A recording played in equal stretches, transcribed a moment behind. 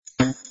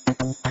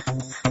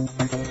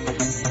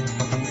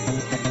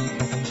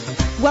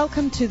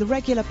Welcome to the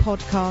regular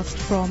podcast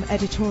from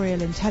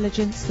Editorial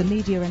Intelligence, the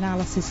media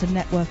analysis and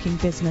networking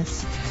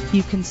business.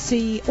 You can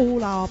see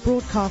all our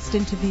broadcast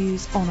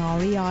interviews on our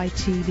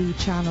EITV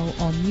channel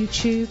on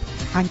YouTube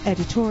and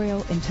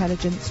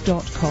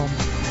editorialintelligence.com.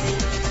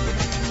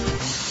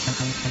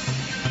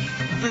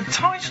 The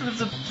title of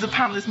the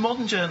panel is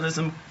Modern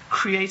Journalism,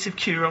 Creative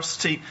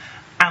Curiosity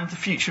and the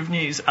Future of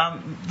News.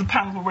 The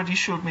panel already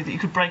assured me that you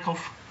could break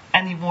off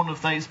any one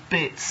of those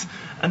bits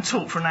and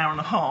talk for an hour and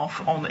a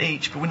half on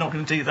each, but we're not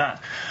going to do that.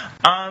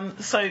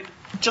 So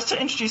just to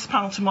introduce the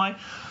panel, to my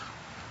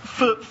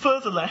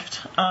further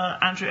left,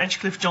 Andrew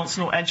Edgecliffe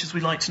Johnson, or Edge as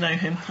we like to know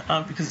him,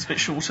 because it's a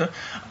bit shorter,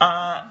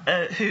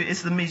 who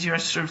is the media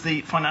editor of the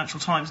Financial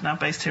Times, now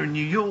based here in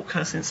New York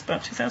since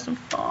about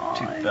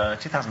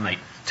 2005? 2008.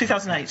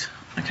 2008,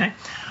 okay.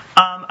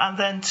 And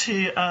then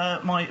to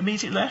my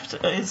immediate left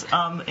is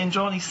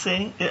Indrani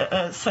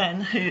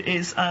Sen, who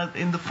is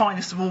in the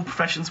finest of all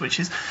professions, which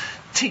is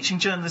teaching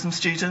journalism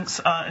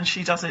students, and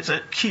she does it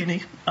at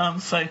CUNY.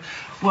 So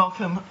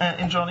welcome,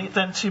 Indrani.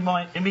 Then to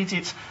my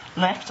immediate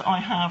left, I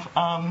have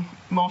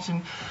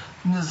Martin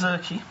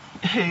Nazirki,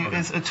 who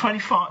is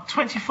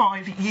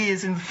 25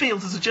 years in the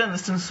field as a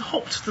journalist and has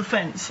hopped the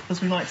fence,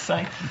 as we like to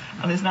say,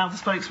 and is now the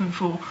spokesman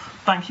for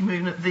Ban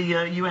Ki-moon at the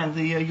UN,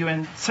 the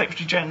UN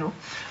Secretary General.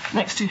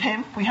 Next to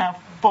him, we have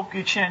Bob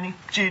Guccione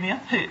Jr.,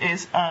 who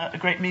is a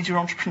great media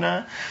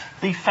entrepreneur,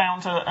 the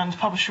founder and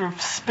publisher of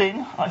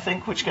Spin, I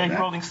think, which gave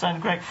Rolling Stone a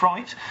great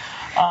fright,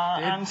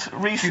 and a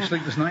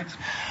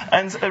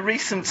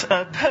recent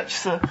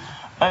purchaser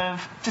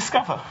of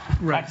Discover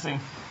magazine.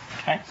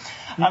 Okay,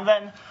 and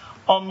then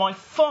on my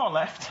far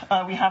left,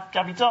 we have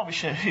Gabby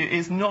Derbyshire, who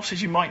is not,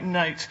 as you might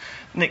note,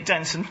 Nick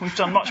Denton. We've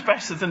done much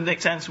better than Nick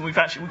Denton. We've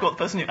got the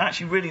person who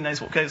actually really knows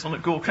what goes on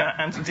at Gawker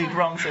and indeed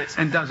runs it.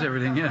 And does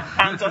everything, yeah.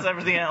 And does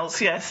everything else,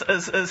 yes,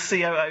 as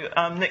COO.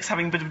 Nick's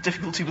having a bit of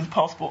difficulty with the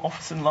passport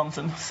office in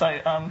London, so...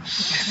 all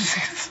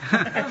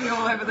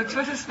over the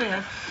Twitter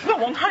sphere. Well,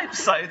 one hopes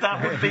so.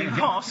 That would be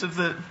part of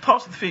the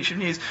future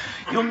of news.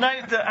 You'll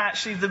note that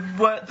actually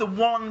the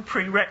one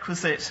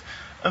prerequisite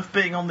of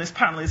being on this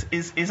panel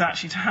is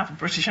actually to have a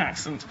British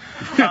accent,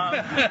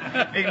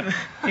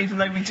 even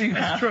though we do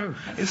have.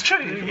 It's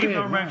true. Even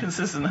our American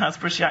citizen has a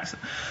British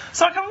accent.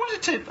 So I kind of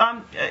wanted to,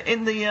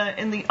 in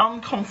the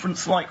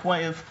unconference-like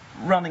way of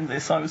running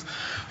this, I was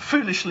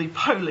foolishly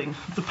polling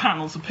the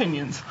panel's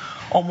opinions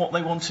on what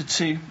they wanted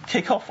to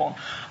kick off on,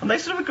 and they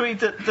sort of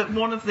agreed that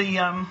one of the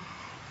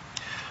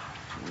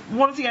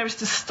areas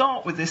to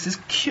start with this is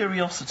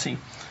curiosity.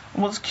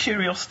 And what does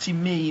curiosity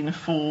mean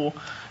for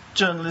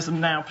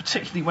journalism now,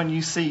 particularly when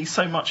you see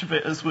so much of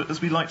it, as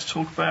we like to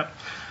talk about,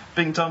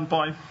 being done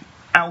by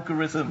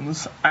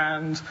algorithms,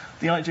 and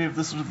the idea of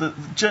the sort of the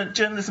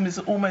journalism is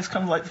almost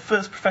kind of like the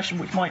first profession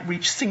which might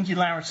reach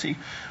singularity,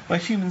 where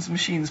humans and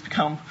machines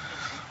become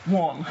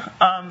one.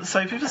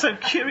 So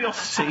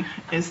curiosity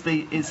is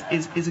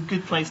a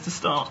good place to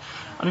start.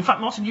 And in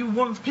fact, Martin, you were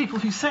one of the people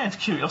who said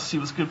curiosity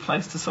was a good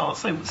place to start.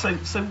 So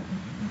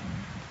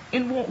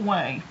in what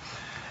way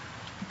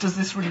does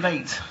this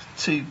relate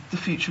to the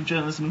future of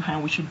journalism and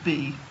how we should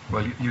be?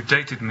 Well, you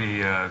dated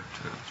me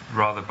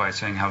rather by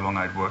saying how long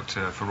I'd worked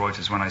for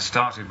Reuters. When I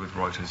started with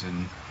Reuters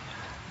in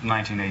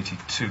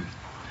 1982,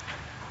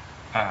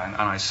 and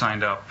I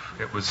signed up,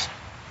 it was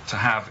to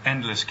have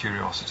endless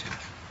curiosity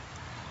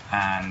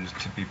and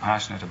to be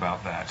passionate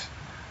about that.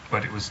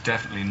 But it was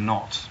definitely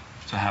not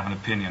to have an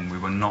opinion. We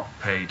were not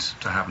paid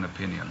to have an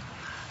opinion.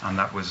 And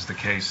that was the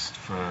case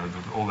for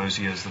all those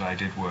years that I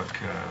did work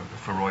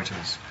for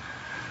Reuters.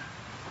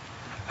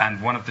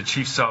 And one of the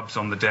chief subs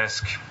on the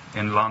desk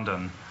in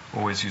London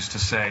always used to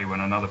say, when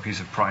another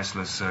piece of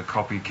priceless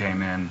copy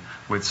came in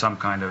with some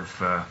kind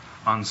of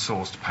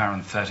unsourced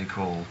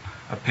parenthetical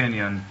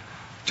opinion,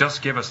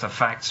 just give us the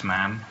facts,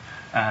 ma'am.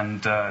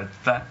 And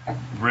that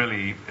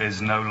really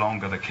is no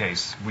longer the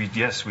case.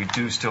 Yes, we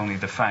do still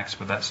need the facts,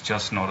 but that's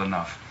just not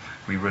enough.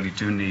 We really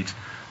do need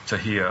to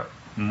hear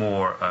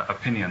more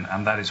opinion,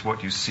 and that is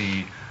what you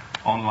see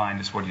online,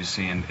 is what you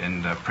see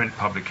in print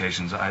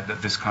publications,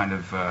 this kind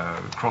of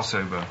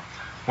crossover.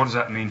 What does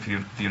that mean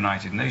for the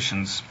United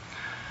Nations?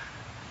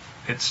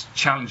 It's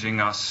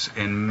challenging us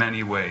in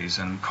many ways,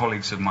 and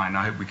colleagues of mine,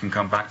 I hope we can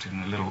come back to it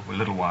in a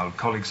little while,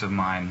 colleagues of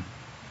mine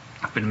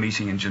have been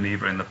meeting in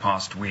Geneva in the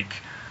past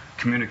week,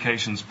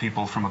 communications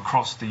people from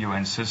across the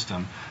UN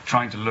system,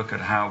 trying to look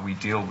at how we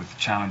deal with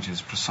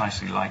challenges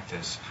precisely like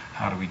this.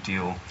 How do we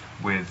deal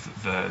with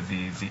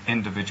the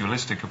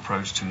individualistic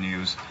approach to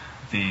news,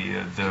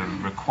 the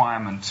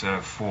requirement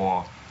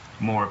for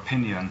more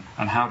opinion,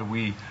 and how do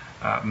we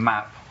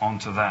map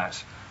onto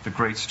that the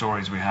great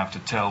stories we have to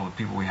tell, the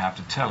people we have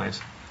to tell it,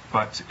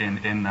 but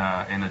in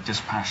a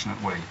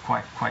dispassionate way.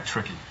 Quite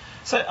tricky.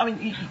 So, I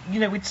mean,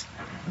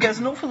 there's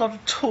an awful lot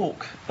of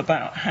talk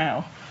about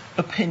how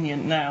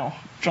opinion now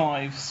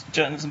drives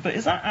journalism, but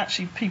is that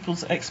actually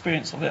people's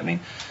experience of it? I mean,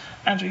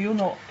 Andrew, you're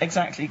not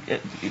exactly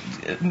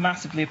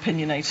massively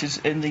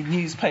opinionated in the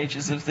news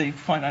pages of the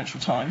Financial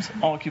Times,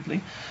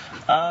 arguably.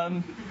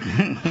 Then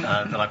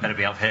I better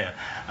be up here.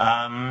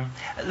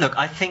 Look,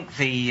 I think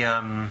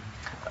if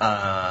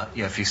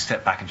you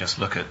step back and just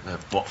look at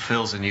what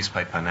fills a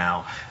newspaper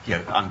now,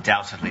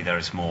 undoubtedly there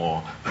is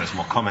more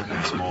comment,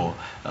 there is more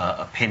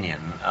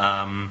opinion.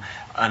 And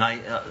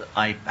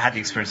I had the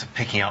experience of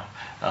picking up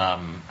a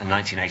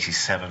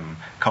 1987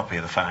 copy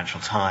of the Financial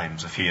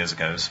Times a few years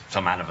ago,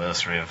 some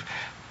anniversary of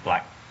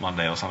Black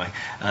Monday or something,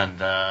 and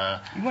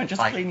you weren't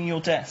just cleaning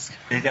your desk.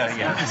 Yeah,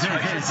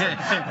 that's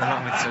right.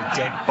 Along with some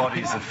dead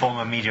bodies of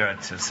former media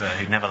editors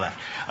who'd never left.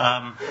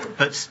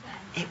 But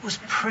it was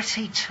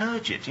pretty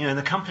turgid, in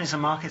the companies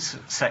and markets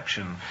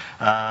section.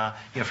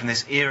 From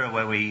this era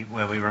where we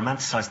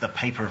romanticise the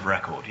paper of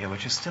record,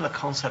 which is still a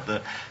concept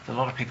that a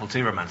lot of people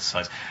do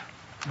romanticise,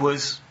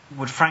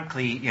 would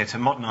frankly, to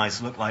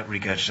modernise, look like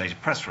regurgitated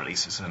press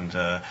releases and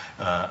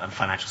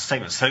financial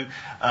statements. So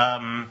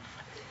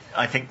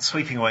I think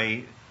sweeping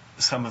away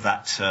some of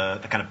that,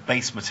 the kind of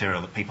base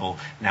material that people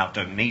now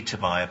don't need to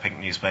buy a pink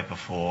newspaper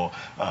for,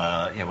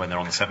 when they're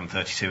on the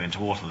 732 into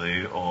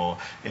Waterloo or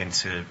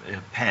into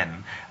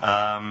Penn,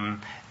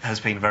 has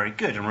been very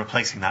good, and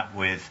replacing that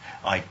with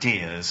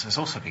ideas has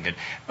also been good.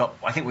 But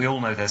I think we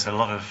all know there's a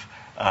lot of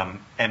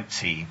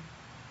empty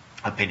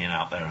opinion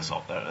out there as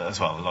well.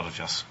 A lot of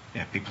just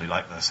people who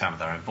like the sound of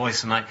their own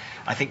voice, and I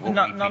think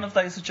none of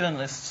those are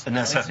journalists.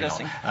 No,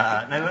 certainly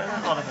not. No,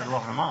 a lot of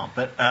them aren't.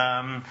 But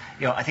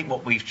I think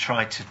what we've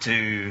tried to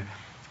do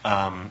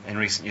in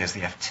recent years,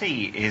 the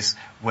FT, is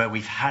where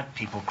we've had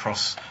people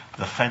cross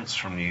the fence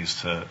from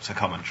news to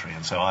commentary,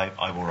 and so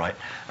I will write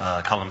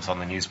columns on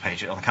the news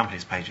page, on the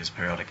company's pages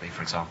periodically,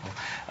 for example.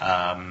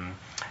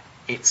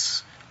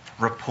 It's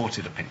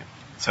reported opinion,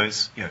 so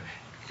it's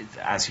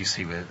as you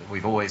see,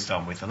 we've always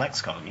done with the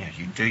Lex column,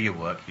 you do your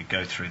work, you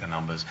go through the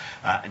numbers,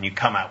 and you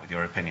come out with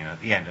your opinion at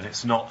the end. And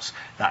it's not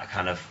that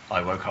kind of,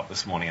 I woke up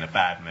this morning in a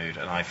bad mood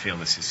and I feel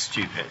this is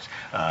stupid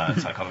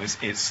type column.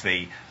 It's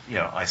the,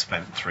 I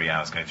spent 3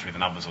 hours going through the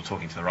numbers or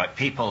talking to the right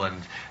people,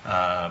 and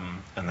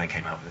they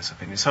came out with this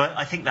opinion. So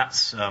I think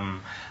that's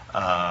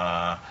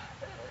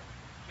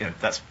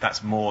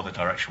that's more the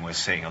direction we're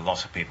seeing a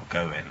lot of people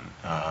go in.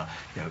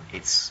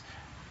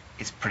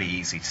 It's pretty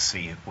easy to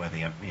see where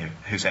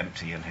who's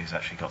empty and who's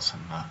actually got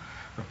some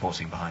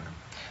reporting behind them.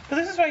 But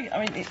this is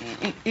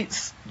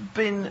it's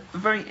been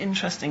very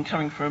interesting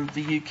coming from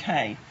the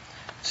UK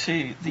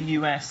to the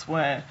US,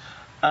 where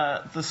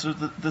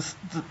the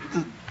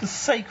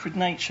sacred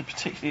nature,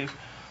 particularly of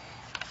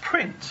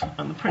print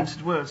and the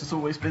printed words, has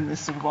always been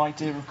this sort of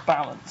idea of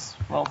balance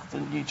rather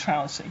than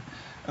neutrality.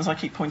 As I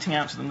keep pointing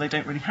out to them, they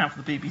don't really have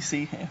the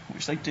BBC here,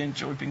 which they do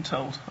enjoy being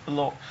told a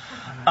lot.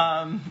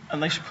 And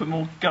they should put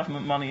more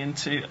government money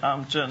into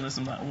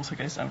journalism. That also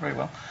goes down very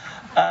well.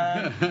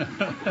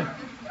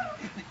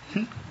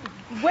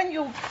 When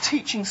you're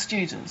teaching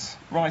students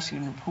writing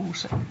and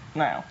reporting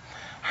now,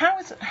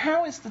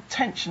 how is the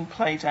tension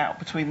played out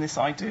between this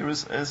idea,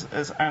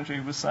 as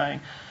Andrew was saying,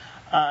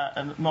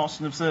 and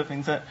Martin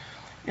observing, that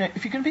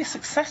if you're going to be a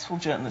successful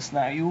journalist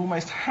now, you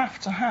almost have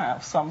to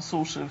have some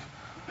sort of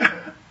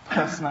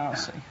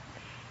personality?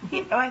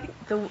 I think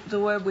the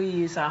word we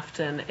use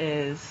often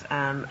is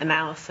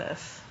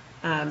analysis.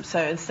 So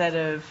instead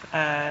of,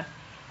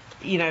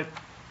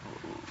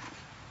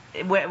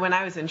 when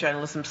I was in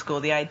journalism school,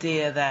 the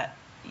idea that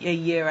a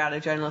year out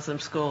of journalism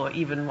school, or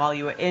even while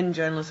you were in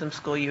journalism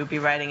school, you would be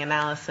writing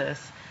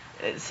analysis,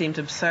 it seemed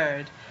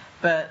absurd.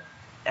 But,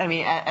 I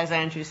mean, as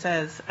Andrew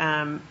says,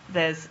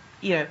 there's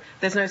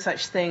no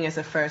such thing as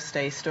a first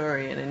day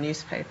story in a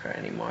newspaper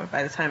anymore.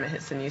 By the time it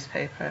hits the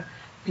newspaper,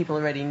 people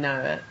already know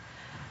it.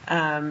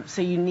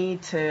 So you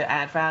need to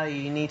add value.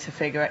 You need to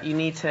figure out. You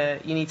need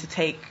to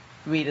take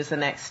readers the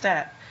next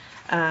step.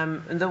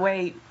 And the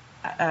way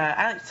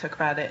Alex talked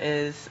about it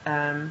is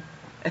a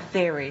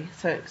theory.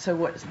 So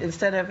what,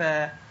 instead of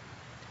a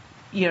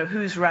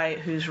who's right,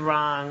 who's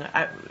wrong,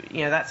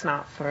 that's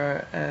not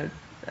for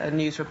a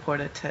news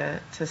reporter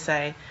to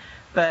say.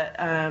 But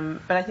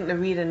I think the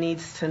reader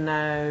needs to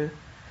know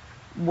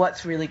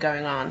what's really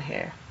going on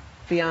here,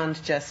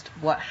 beyond just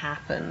what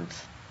happened.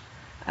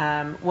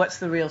 What's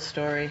the real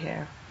story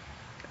here?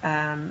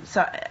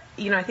 So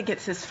I think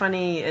it's this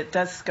funny, it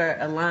does skirt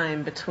a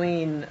line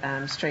between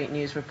straight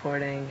news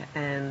reporting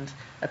and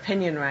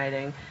opinion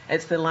writing.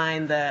 It's the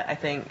line that I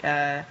think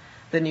the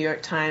New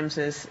York Times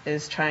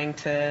is trying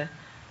to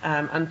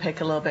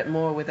unpick a little bit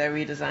more with their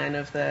redesign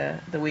of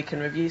the Week in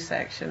Review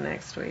section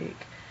next week.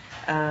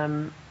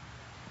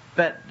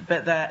 But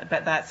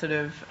that sort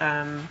of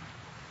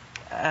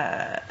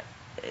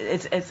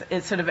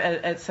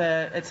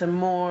it's a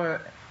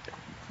more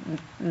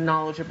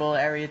knowledgeable,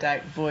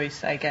 erudite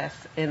voice, I guess,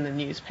 in the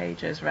news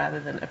pages rather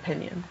than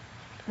opinion.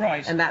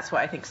 Right. And that's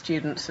what I think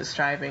students are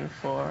striving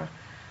for,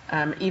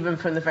 even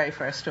from the very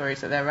first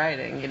stories that they're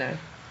writing,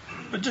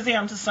 But do they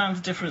understand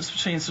the difference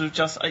between sort of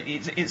just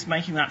it's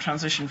making that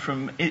transition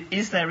from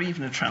is there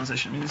even a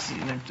transition? I mean, this is,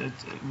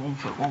 one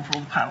for all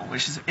the panel,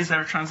 which is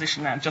there a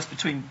transition now just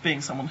between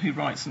being someone who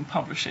writes and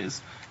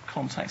publishes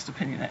context,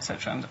 opinion,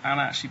 etc., and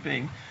actually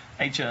being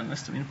a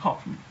journalist? I mean,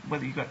 apart from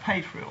whether you get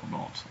paid for it or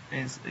not,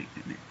 is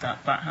that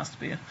has to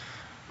be a.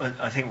 Well,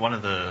 I think one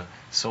of the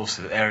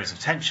areas of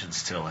tension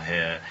still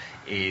here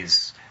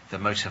is the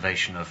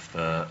motivation of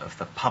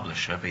the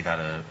publisher, be that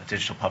a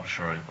digital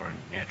publisher or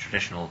a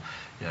traditional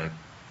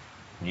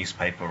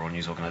newspaper or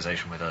news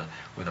organisation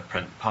with a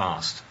print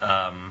past,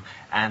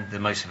 and the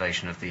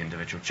motivation of the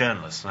individual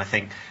journalist. And I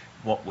think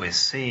what we're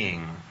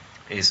seeing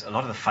is a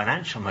lot of the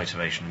financial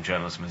motivation in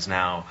journalism is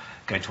now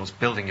going towards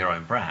building your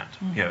own brand.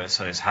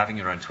 So it's having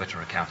your own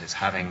Twitter account, it's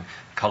having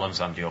columns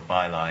under your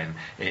byline,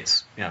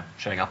 it's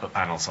showing up at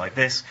panels like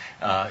this,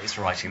 it's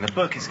writing the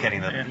book, it's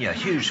getting the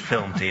huge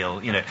film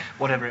deal,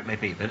 whatever it may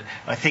be. But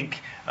I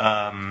think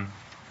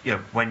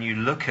when you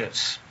look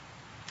at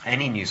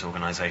any news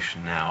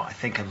organisation now, I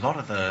think a lot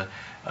of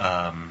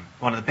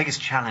one of the biggest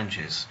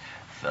challenges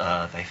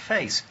they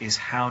face is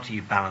how do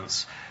you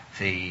balance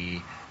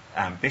the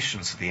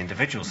ambitions of the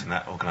individuals in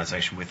that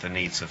organisation with the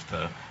needs of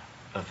the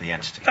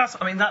entity.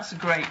 That's a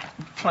great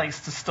place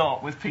to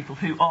start with people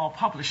who are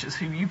publishers,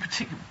 who you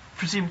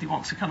presumably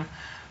want to kind of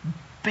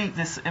beat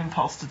this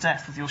impulse to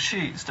death with your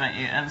shoes, don't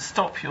you? And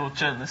stop your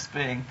journalists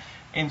being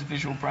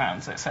individual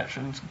brands,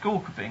 etc., and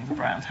Gawker being the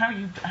brand.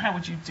 How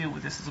would you deal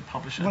with this as a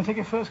publisher? You want to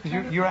take it first,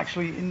 because you're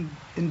actually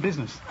in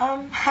business.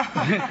 It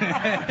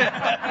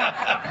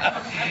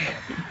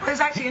was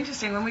actually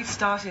interesting when we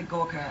started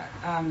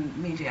Gawker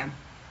Media.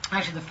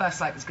 Actually, the first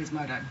site was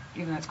Gizmodo,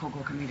 even though it's called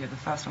Gawker Media. The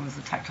first one was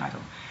the tech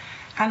title.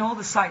 And all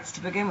the sites,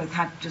 to begin with,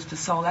 had just a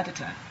sole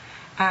editor.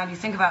 And you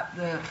think about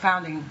the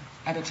founding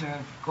editor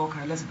of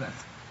Gawker,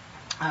 Elizabeth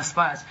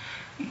Spires.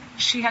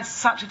 She had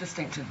such a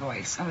distinctive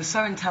voice and was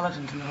so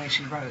intelligent in the way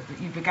she wrote that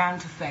you began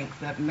to think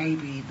that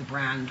maybe the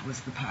brand was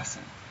the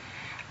person.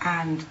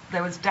 And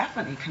there was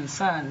definitely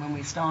concern when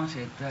we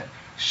started that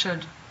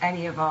should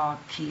any of our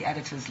key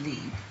editors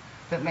leave,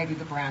 that maybe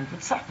the brand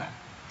would suffer.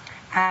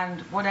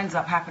 And what ends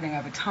up happening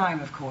over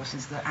time, of course,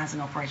 is that as an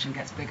operation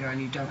gets bigger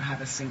and you don't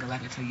have a single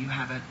editor, you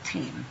have a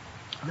team,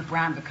 the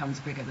brand becomes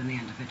bigger than the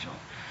individual.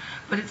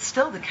 But it's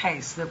still the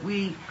case that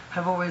we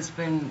have always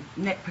been,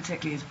 Nick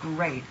particularly is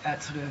great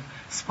at sort of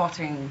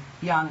spotting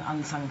young,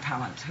 unsung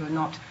talent who are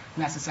not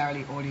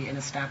necessarily already in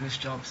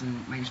established jobs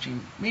in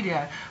mainstream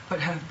media, but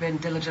have been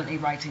diligently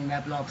writing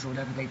their blogs or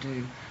whatever they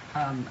do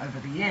over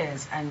the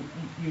years, and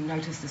you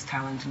notice this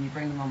talent and you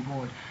bring them on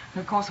board.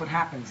 And of course what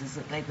happens is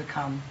that they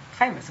become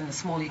famous in a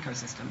small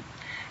ecosystem.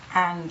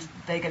 And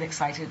they get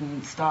excited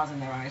and stars in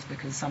their eyes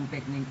because some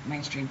big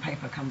mainstream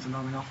paper comes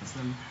along and offers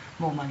them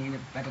more money and a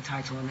better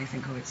title, and they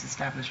think, oh, it's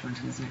establishment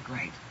and isn't it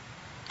great?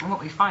 And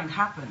what we find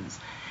happens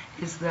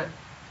is that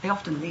they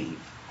often leave,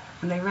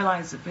 and they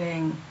realize that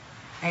being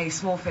a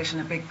small fish in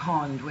a big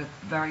pond with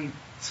very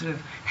sort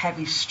of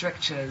heavy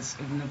strictures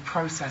in the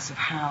process of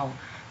how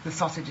the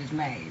sausage is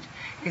made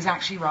is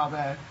actually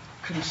rather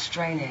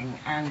constraining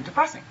and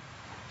depressing.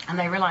 And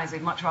they realize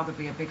they'd much rather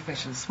be a big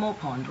fish in a small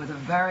pond with a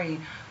very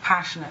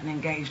passionate and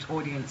engaged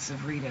audience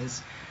of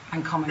readers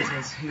and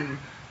commenters who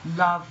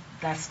love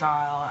their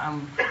style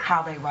and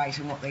how they write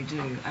and what they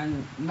do.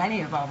 And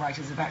many of our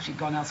writers have actually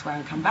gone elsewhere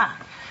and come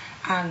back.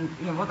 And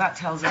what that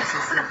tells us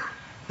is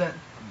that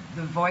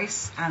the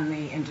voice and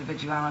the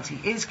individuality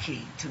is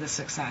key to the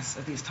success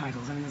of these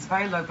titles. I mean, there's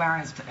very low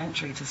barriers to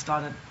entry to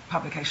start a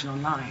publication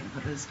online,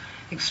 but there's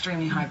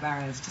extremely high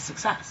barriers to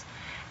success.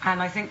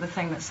 And I think the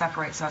thing that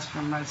separates us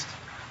from most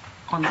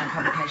online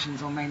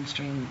publications or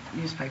mainstream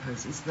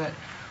newspapers is that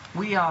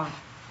we are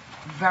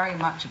very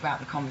much about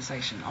the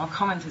conversation. Our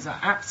commenters are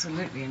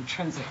absolutely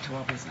intrinsic to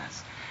our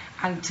business.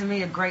 And to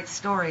me, a great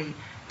story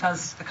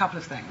does a couple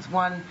of things.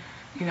 One,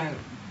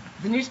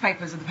 the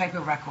newspapers are the paper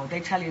record.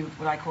 They tell you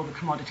what I call the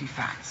commodity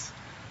facts,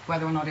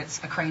 whether or not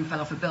it's a crane fell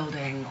off a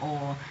building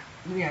or,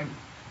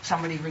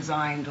 somebody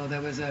resigned or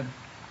there was a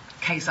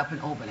case up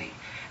in Albany.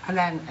 And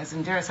then, as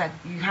Indira said,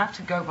 you have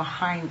to go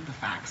behind the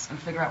facts and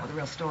figure out what the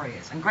real story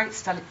is. And great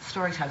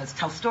storytellers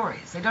tell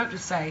stories. They don't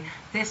just say,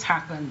 this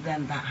happened,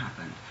 then that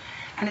happened.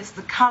 And it's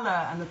the colour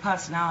and the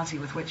personality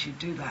with which you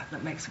do that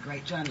that makes a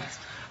great journalist.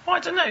 Well, I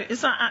don't know.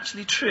 Is that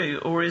actually true,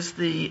 or is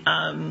it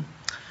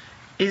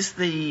seems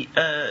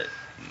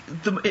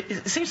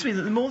to me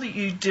that the more that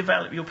you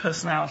develop your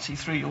personality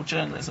through your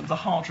journalism, the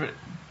harder it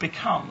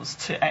becomes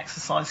to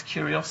exercise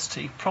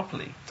curiosity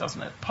properly,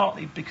 doesn't it?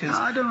 Partly because...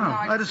 I don't know.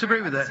 I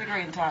disagree with that. I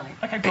disagree entirely.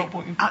 Okay,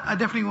 Bob, I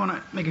definitely want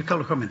to make a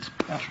couple of comments.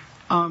 Yeah.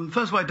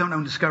 First of all, I don't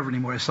own Discovery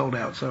anymore. I sold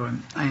out, so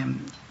I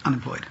am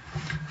unemployed.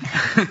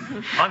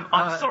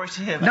 I'm sorry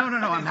to hear that. No,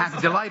 I'm happy,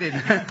 delighted.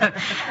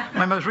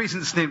 My most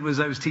recent stint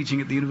was I was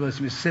teaching at the University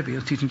of Mississippi. I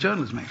was teaching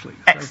journalism, actually.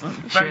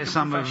 Excellent. So share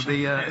some of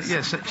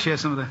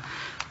the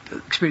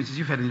experiences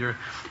you've had in your...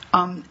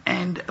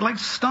 and I'd like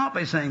to start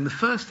by saying the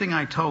first thing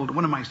I told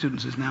one of my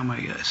students is now my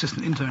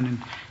assistant intern,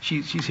 and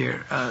she's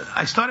here.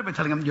 I started by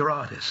telling them, you're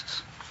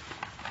artists.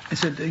 I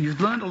said, you've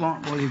learned a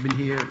lot while you've been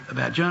here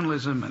about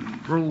journalism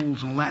and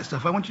rules and all that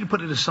stuff. I want you to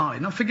put it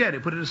aside. Not forget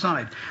it, put it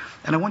aside.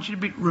 And I want you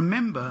to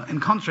remember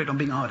and concentrate on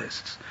being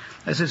artists.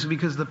 I said,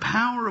 because the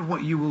power of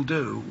what you will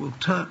do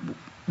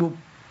will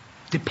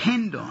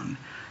depend on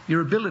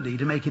your ability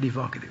to make it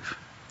evocative.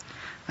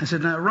 I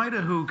said, now a writer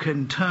who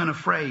can turn a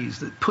phrase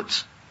that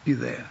puts you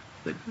there,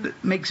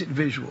 that makes it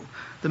visual,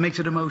 that makes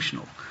it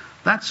emotional,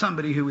 that's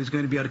somebody who is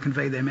going to be able to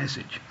convey their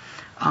message.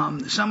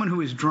 Someone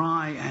who is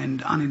dry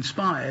and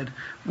uninspired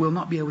will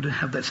not be able to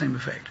have that same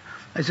effect.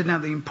 I said, now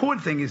the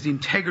important thing is the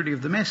integrity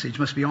of the message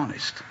must be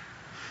honest.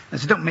 I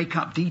said, don't make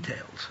up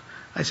details.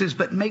 I says,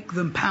 but make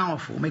them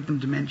powerful, make them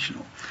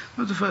dimensional.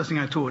 That was the first thing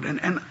I taught.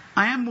 And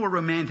I am more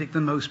romantic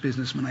than most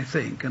businessmen, I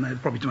think,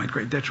 and probably to my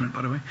great detriment,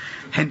 by the way,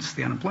 hence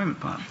the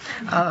unemployment part.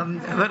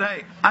 But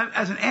I,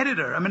 as an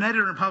editor, I'm an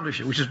editor and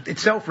publisher, which is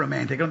itself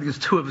romantic. I don't think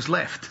there's two of us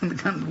left in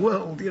the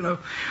world, you know.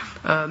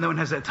 No one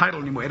has that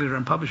title anymore, editor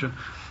and publisher.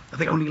 I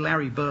think only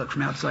Larry Burke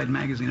from Outside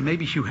Magazine, and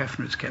maybe Hugh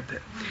Hefner has kept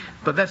it.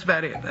 But that's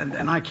about it,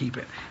 and I keep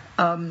it.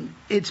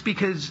 It's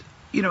because,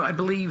 you know, I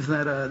believe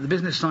that the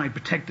business side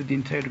protected the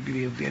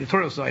integrity of the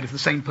editorial side if the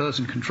same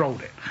person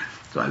controlled it.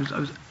 So I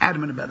was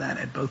adamant about that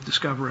at both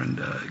Discover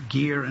and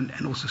Gear and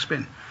also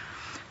Spin.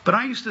 But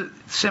I used to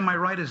send my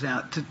writers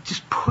out to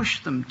just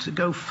push them to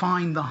go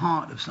find the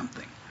heart of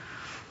something.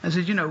 I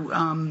said, you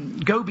know,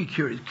 go be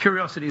curious.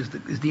 Curiosity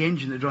is the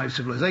engine that drives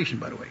civilization,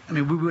 by the way. I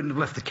mean, we wouldn't have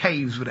left the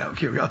caves without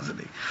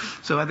curiosity.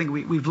 So I think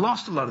we've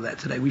lost a lot of that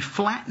today. We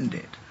flattened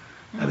it.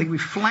 I think we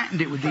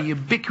flattened it with the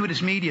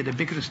ubiquitous media, the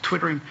ubiquitous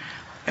Twittering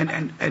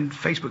and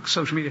Facebook,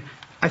 social media.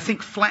 I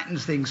think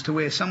flattens things to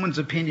where someone's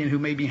opinion who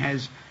maybe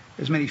has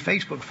as many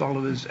Facebook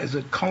followers as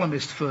a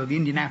columnist for the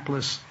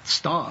Indianapolis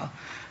Star,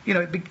 you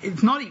know,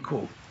 it's not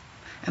equal.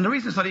 And the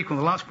reason it's not equal,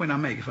 the last point I'll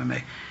make, if I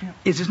may,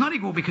 is it's not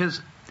equal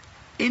because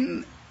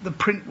in the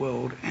print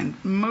world and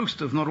most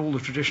of, not all, the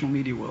traditional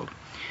media world,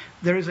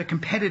 there is a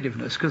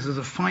competitiveness because there's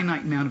a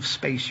finite amount of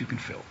space you can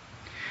fill.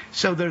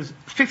 So there's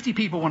 50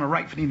 people want to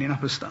write for the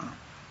Indianapolis Star,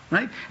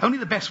 right? Only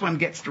the best one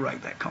gets to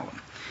write that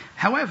column.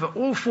 However,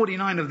 all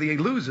 49 of the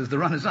losers, the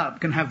runners-up,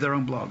 can have their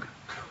own blog,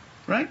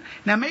 right?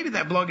 Now, maybe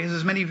that blog has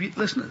as many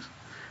listeners.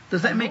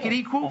 Does that make it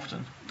equal?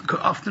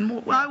 Often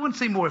more. Well, I wouldn't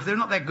say more. If they're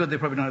not that good, they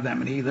probably don't have that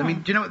many either. I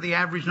mean, do you know what the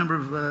average number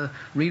of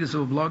readers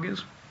of a blog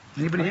is?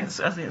 Anybody? I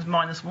think it's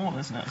 -1,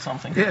 isn't it, or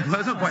something? Yeah, well,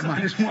 it's not quite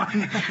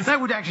 -1. That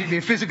would actually be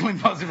a physical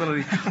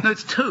impossibility. No,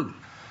 it's 2.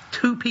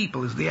 2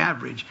 people is the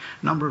average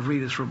number of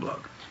readers for a blog.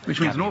 Which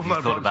means an awful lot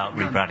of thought about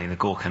rebranding the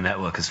Gawker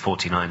Network as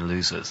 49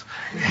 losers.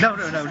 No,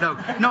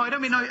 I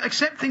don't mean, I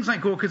accept things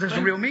like Gawker as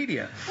real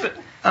media. Can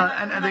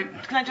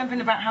I jump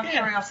in about how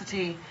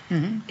curiosity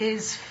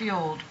is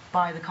fueled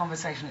by the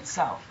conversation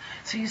itself?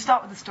 So you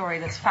start with a story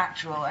that's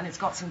factual and it's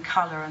got some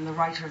colour and the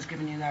writer has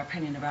given you their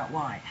opinion about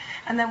why.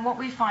 And then what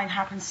we find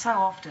happens so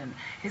often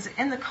is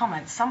in the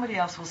comments somebody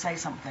else will say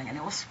something and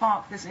it will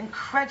spark this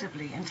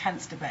incredibly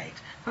intense debate.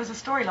 There was a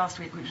story last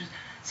week which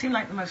seemed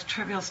like the most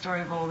trivial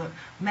story of all that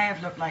may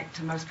have looked like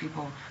to most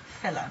people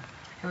filler.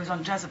 It was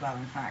on Jezebel,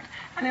 in fact.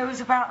 And it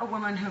was about a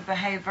woman who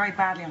behaved very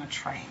badly on a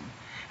train.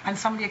 And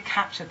somebody had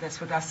captured this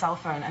with their cell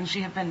phone, and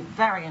she had been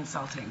very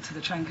insulting to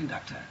the train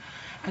conductor.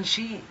 And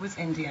she was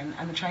Indian,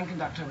 and the train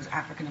conductor was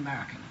African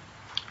American.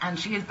 And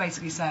she had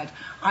basically said,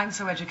 I'm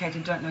so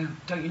educated, don't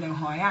you know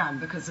who I am?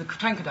 Because the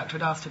train conductor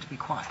had asked her to be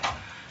quiet.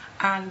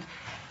 And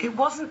it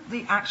wasn't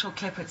the actual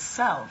clip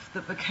itself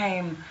that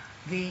became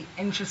the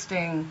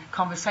interesting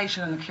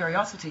conversation and the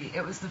curiosity.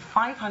 It was the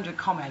 500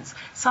 comments,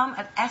 some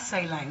at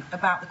essay length,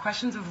 about the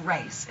questions of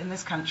race in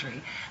this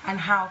country and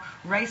how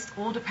race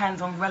all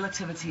depends on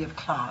relativity of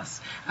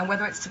class and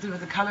whether it's to do with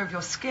the colour of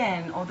your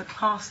skin or the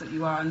class that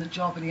you are and the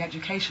job and the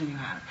education you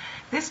have.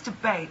 This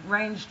debate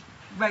raged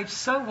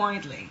so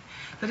widely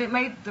that it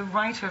made the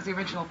writer of the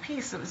original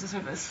piece, that was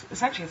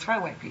essentially a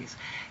throwaway piece,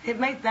 it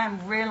made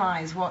them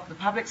realise what the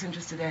public's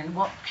interested in,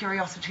 what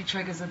curiosity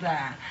triggers are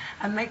there,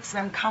 and makes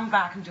them come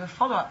back and do a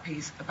follow-up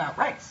piece about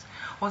race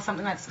or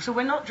something like that. So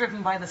we're not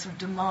driven by the sort of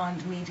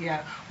demand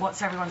media,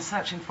 what's everyone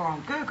searching for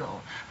on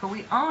Google, but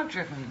we are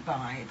driven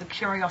by the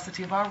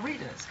curiosity of our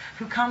readers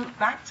who come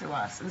back to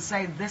us and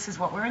say, this is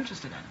what we're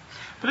interested in.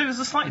 But it was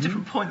a slightly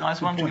different point that I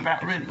was wondering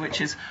about, really, which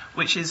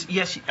is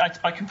yes,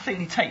 I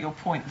completely take your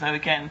point, though,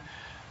 again,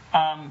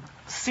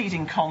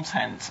 seeding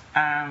content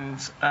and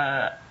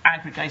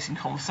aggregating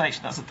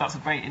conversation, that's a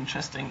very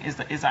interesting, is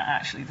that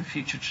actually the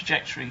future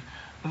trajectory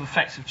of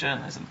effective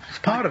journalism? It's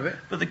part of it.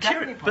 But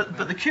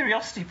the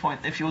curiosity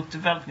point, if you're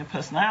developing a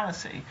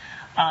personality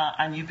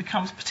and you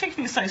become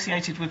particularly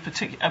associated with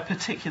a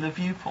particular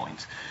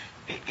viewpoint,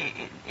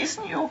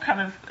 isn't your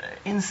kind of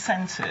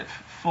incentive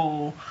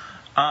for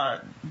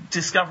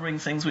discovering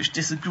things which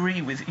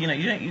disagree with,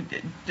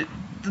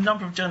 the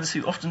number of journalists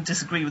who often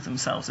disagree with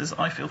themselves is,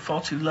 I feel,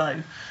 far too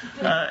low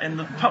in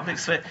the public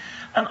sphere.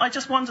 And I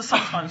just wonder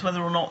sometimes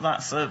whether or not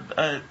that's a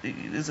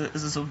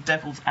sort of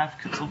devil's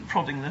advocate, sort of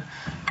prodding the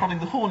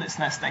hornet's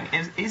nest thing.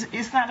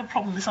 Is that a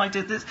problem, this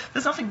idea?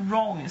 There's nothing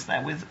wrong, is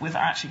there, with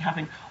actually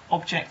having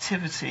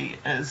objectivity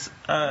as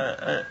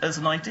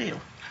an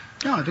ideal?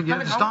 No, I think you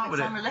have to start with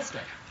it.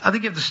 Unrealistic. I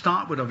think you have to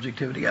start with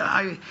objectivity.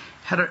 I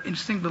had an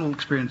interesting little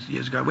experience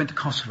years ago. I went to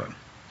Kosovo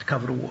to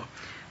cover the war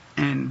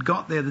and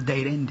got there the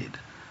day it ended.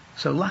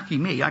 So lucky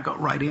me, I got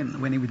right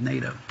in, went in with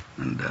NATO.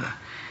 And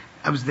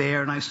I was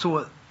there and I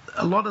saw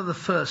a lot of the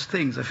first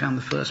things. I found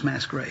the first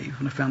mass grave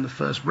and I found the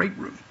first rape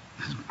room.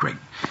 Great.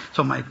 It's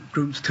on my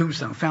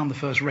tombstone. Found the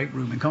first rape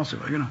room in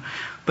Kosovo, you know.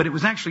 But it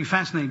was actually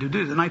fascinating to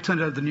do. And I turned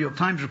it over to the New York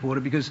Times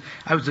reporter because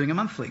I was doing a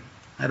monthly.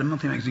 I had a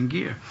monthly magazine,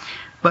 Gear.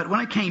 But when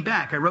I came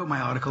back, I wrote my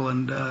article,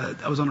 and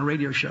I was on a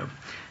radio show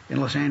in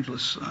Los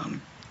Angeles,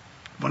 one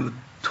of the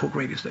talk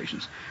radio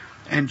stations.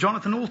 And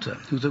Jonathan Alter,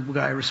 who's a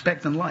guy I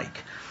respect and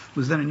like,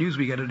 was then a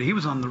Newsweek editor. He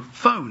was on the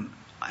phone.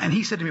 And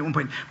he said to me at one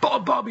point,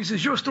 Bob, he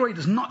says, your story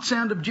does not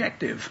sound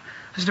objective.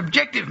 I said,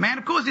 objective, man?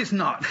 Of course it's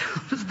not.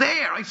 It was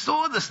there. I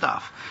saw the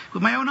stuff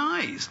with my own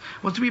eyes.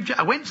 What's to be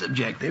objective? I went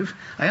objective.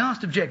 I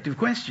asked objective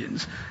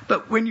questions.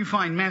 But when you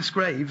find mass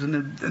graves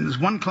and there's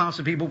one class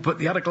of people put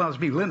the other class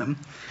of people in them,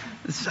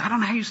 I don't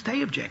know how you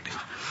stay objective.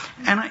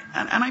 And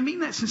I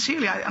mean that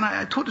sincerely.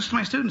 I taught this to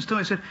my students too.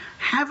 I said,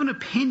 have an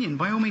opinion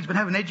by all means, but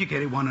have an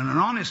educated one and an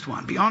honest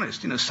one. Be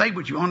honest. Say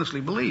what you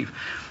honestly believe.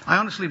 I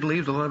honestly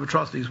believed a lot of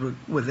atrocities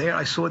were there.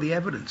 I saw the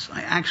evidence.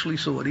 I actually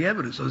saw the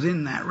evidence. I was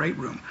in that rape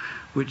room,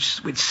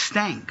 which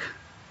stank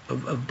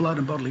of blood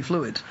and bodily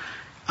fluids.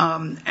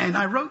 And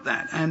I wrote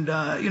that. And,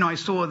 I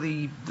saw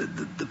the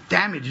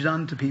damage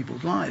done to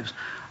people's lives.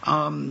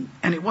 And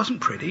it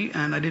wasn't pretty,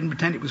 and I didn't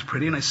pretend it was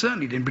pretty, and I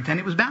certainly didn't pretend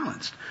it was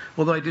balanced.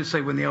 Although I did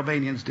say when the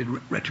Albanians did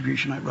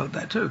retribution, I wrote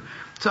that too.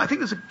 So I think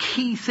there's a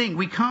key thing.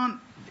 We're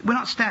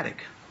not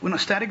static. We're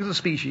not static as a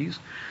species.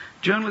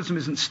 Journalism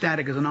isn't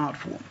static as an art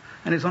form.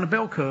 And it's on a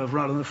bell curve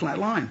rather than a flat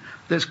line.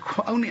 There's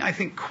only, I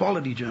think,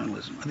 quality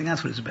journalism. I think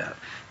that's what it's about.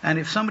 And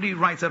if somebody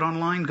writes that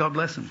online, God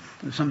bless them.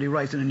 If somebody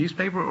writes in a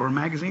newspaper or a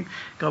magazine,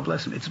 God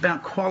bless them. It's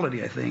about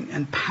quality, I think,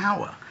 and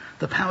power,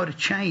 the power to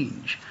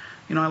change.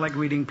 I like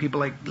reading people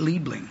like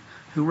Liebling,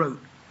 who wrote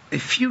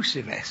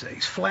effusive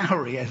essays,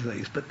 flowery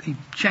essays, but he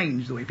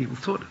changed the way people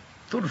thought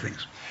of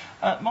things.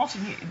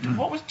 Martin,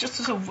 what was just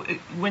sort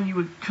of when you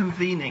were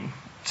convening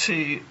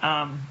to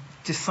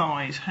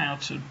decide how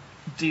to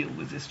deal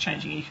with this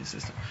changing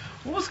ecosystem,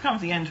 what was kind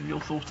of the end of your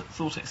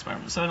thought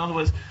experiment? So in other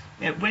words,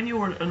 when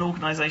you're an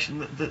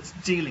organisation that's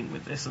dealing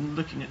with this and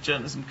looking at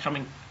journalism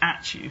coming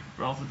at you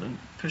rather than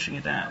pushing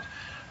it out,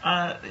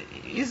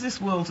 is this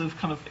world of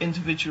kind of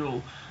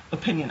individual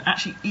opinion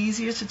actually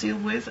easier to deal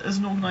with as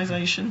an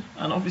organisation?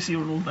 And obviously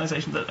you're an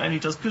organisation that only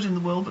does good in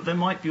the world, but there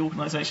might be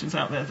organisations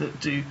out there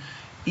that do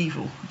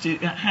evil.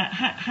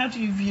 How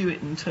do you view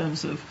it in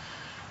terms of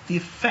the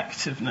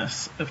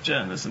effectiveness of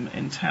journalism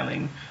in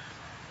telling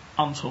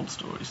untold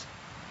stories?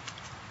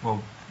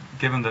 Well,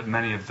 given that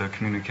many of the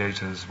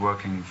communicators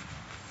working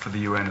for the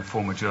UN are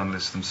former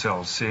journalists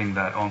themselves, seeing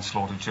that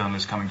onslaught of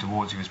journalists coming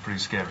towards you is pretty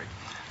scary.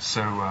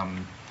 So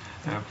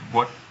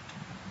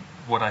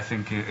what I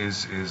think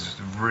is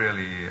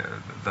really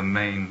the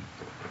main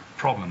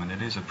problem, and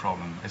it is a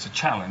problem, it's a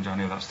challenge, I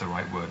know that's the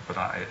right word, but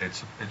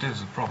it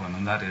is a problem,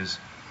 and that is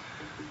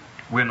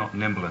we're not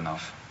nimble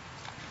enough.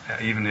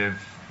 Even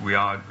if we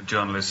are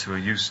journalists who are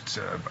used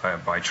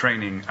by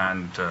training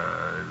and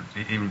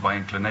even by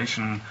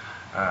inclination,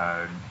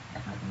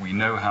 we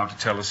know how to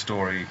tell a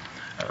story,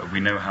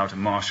 we know how to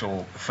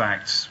marshal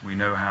facts, we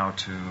know how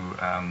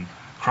to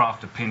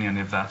craft opinion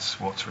if that's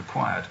what's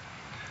required.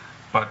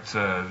 But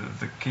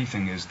the key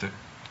thing is that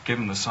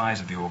given the size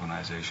of the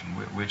organization,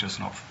 we're just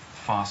not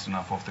fast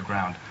enough off the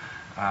ground.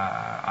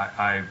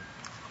 I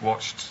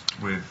watched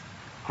with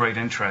great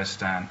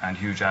interest and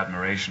huge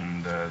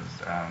admiration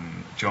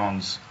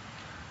John's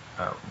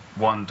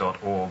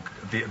one.org,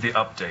 the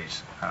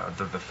update.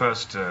 The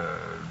first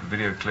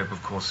video clip,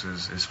 of course,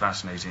 is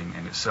fascinating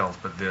in itself,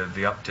 but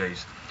the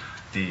update,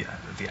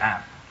 the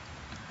app.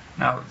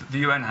 Now, the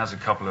UN has a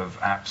couple of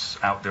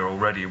apps out there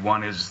already.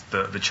 One is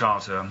the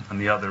Charter, and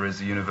the other is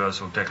the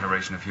Universal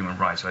Declaration of Human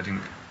Rights. I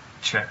didn't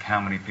check how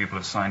many people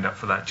have signed up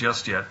for that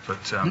just yet,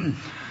 but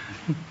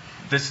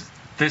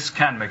this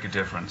can make a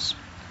difference.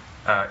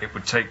 It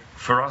would take,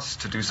 for us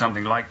to do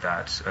something like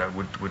that,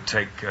 would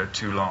take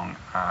too long.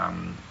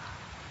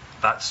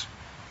 That's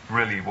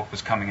really what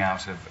was coming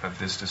out of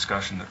this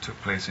discussion that took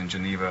place in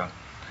Geneva.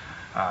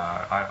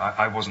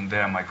 I wasn't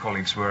there, my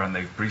colleagues were, and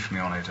they've briefed me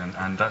on it,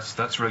 and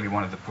that's really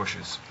one of the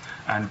pushes.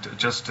 And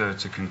just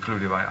to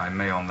conclude, if I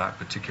may, on that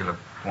particular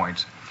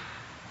point,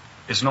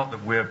 it's not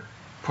that we're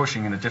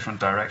pushing in a different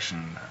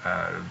direction,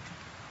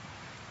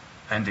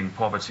 ending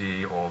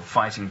poverty or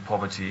fighting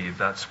poverty.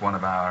 That's one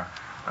of our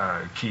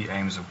key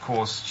aims, of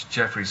course.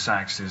 Jeffrey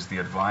Sachs is the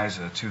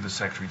advisor to the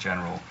Secretary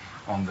General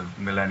on the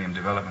Millennium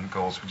Development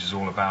Goals, which is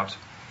all about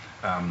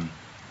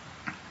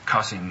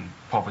cutting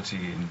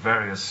poverty in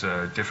various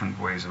different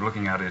ways of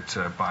looking at it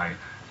by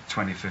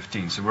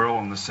 2015. So we're all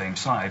on the same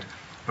side,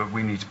 but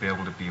we need to be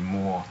able to be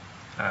more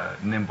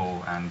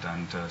nimble and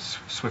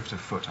swift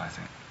of foot, I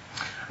think.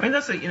 I mean,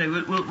 that's it.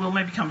 We'll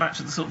maybe come back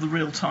to the sort of the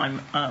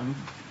real-time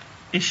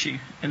issue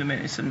in a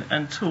minute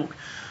and talk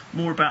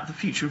more about the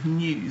future of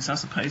news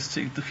as opposed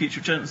to the future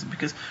of journalism?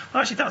 Because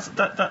actually,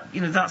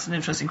 that's an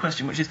interesting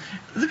question, which is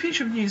the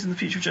future of news and the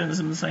future of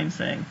journalism the same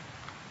thing?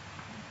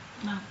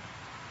 No.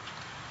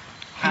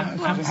 How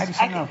do you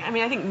say no?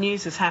 I think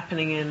news is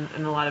happening in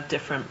a lot of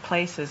different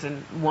places,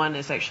 and one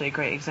is actually a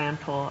great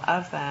example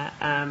of that.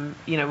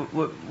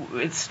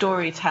 It's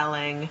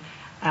storytelling,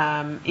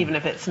 even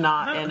if it's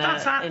not in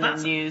a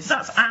news.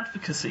 That's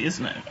advocacy,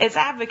 isn't it? It's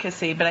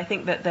advocacy, but I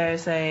think that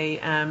there's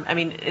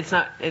it's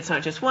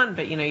not just one,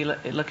 but you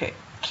look at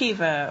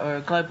Kiva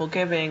or Global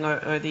Giving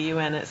or the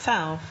UN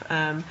itself.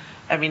 Not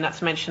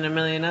to mention a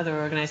million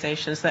other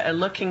organisations that are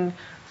looking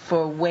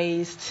for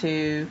ways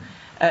to.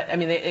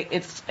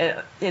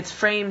 It's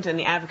framed in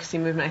the advocacy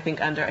movement, I think,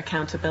 under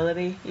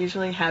accountability.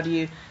 Usually, how do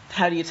you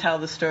tell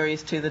the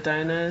stories to the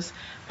donors?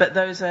 But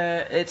those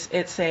are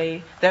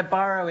they're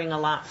borrowing a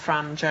lot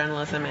from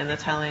journalism in the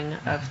telling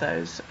of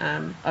those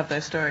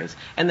stories,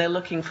 and they're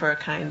looking for a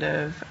kind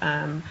of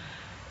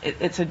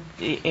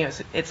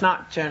it's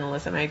not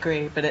journalism, I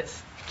agree, but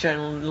it's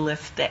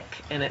journalistic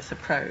in its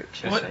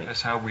approach.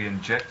 It's how we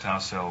inject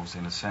ourselves,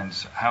 in a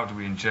sense. How do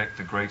we inject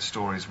the great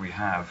stories we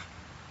have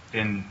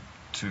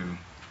into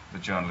the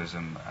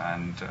journalism?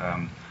 And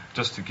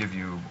just to give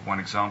you one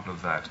example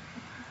of that,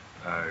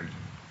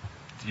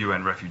 the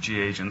UN Refugee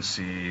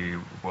Agency,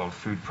 World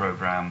Food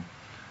Programme,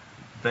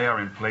 they are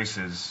in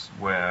places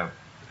where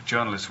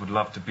journalists would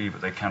love to be,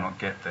 but they cannot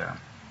get there.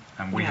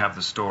 And we have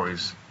the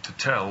stories to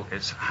tell.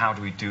 It's how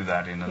do we do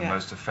that in the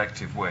most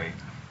effective way?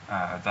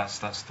 That's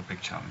the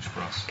big challenge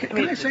for us.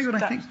 Can I say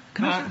what I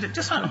think?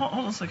 Just hold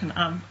on a second,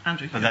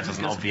 Andrew. But that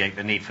doesn't obviate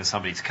the need for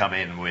somebody to come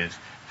in with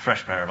a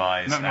fresh pair of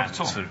eyes and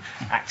sort of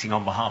acting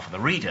on behalf of the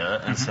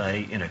reader and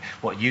say,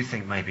 what you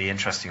think may be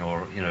interesting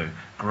or,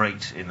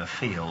 great in the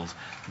field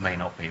may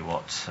not be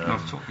what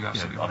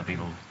other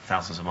people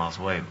thousands of miles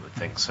away would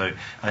think. So,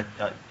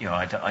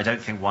 I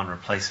don't think one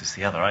replaces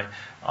the other.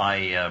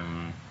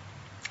 I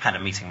had a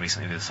meeting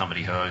recently with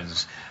somebody who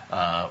owns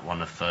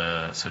one of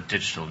the sort of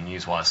digital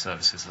newswire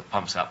services that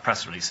pumps out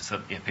press releases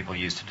that people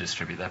use to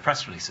distribute their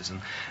press releases,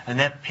 and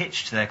their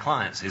pitch to their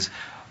clients is,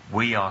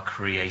 we are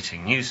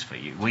creating news for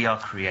you. We are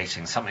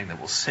creating something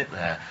that will sit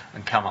there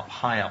and come up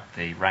high up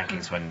the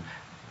rankings when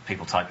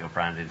people type your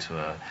brand into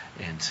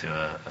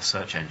a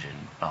search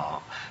engine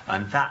bar,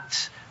 and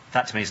that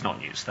to me is not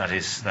news.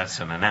 That's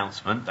an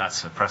announcement.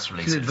 That's a press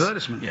release. It's an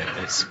advertisement.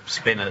 It's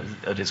spin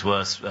at its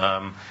worst,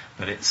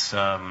 but it's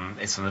an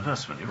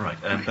advertisement. You're right.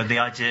 But the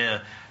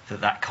idea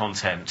that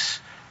content,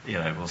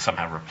 will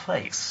somehow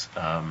replace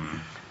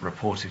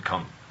reported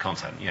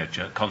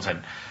content. Content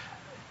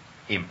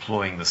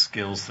employing the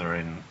skills that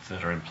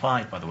are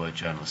implied by the word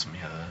journalism,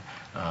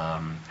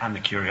 and the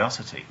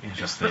curiosity,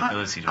 just the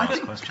ability to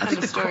ask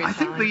questions. I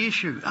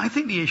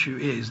think the issue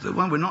is the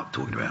one we're not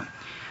talking about.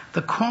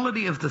 The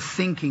quality of the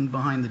thinking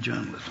behind the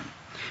journalism.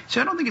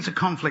 So I don't think it's a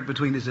conflict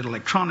between is it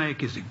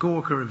electronic, is it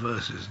Gawker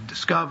versus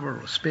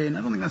Discover or Spin.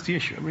 I don't think that's the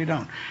issue. I really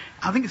don't.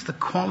 I think it's the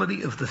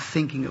quality of the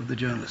thinking of the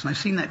journalist. And I've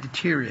seen that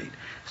deteriorate.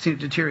 I've seen it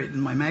deteriorate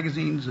in my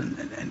magazines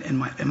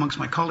and amongst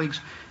my colleagues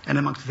and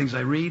amongst the things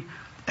I read.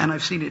 And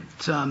I've seen it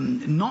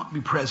not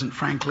be present,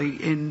 frankly,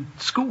 in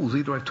schools.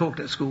 Either I've talked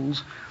at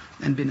schools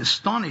and been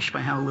astonished by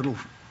how little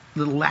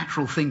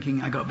lateral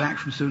thinking I got back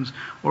from students,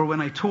 or when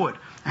I taught,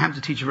 I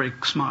happened to teach a very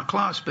smart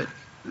class, but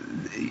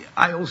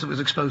I also was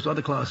exposed to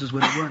other classes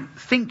where they weren't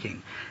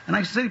thinking. And I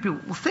used to say to people,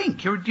 well,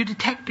 think, you're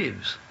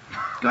detectives.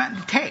 Go out and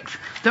detect.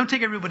 Don't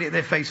take everybody at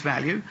their face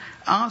value.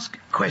 Ask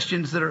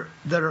questions that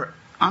are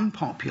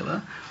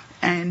unpopular,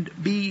 and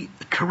be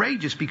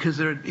courageous, because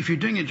if you're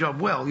doing your job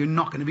well, you're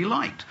not going to be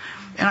liked.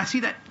 And I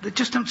see that, I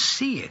just don't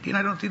see it.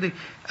 I don't see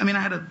I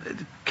had a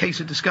case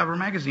at Discover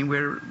magazine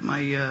where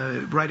my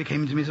writer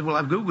came to me and said, well,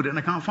 I've Googled it and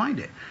I can't find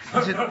it.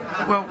 I said,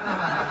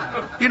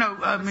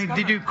 well,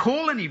 did you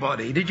call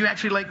anybody? Did you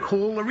actually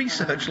call a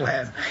research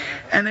lab?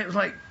 And it was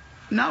like,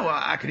 no,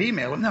 I could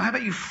email them. No, how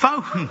about you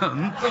phone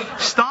them,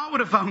 start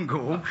with a phone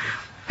call,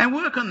 and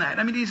work on that.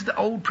 These are the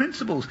old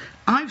principles.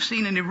 I've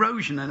seen an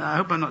erosion, and I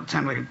hope I'm not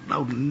sounding like an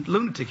old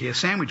lunatic here,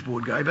 sandwich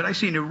board guy, but I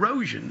see an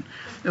erosion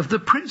of the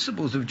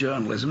principles of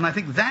journalism, and I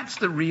think that's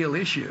the real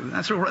issue.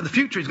 The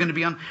future is going to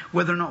be on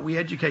whether or not we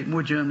educate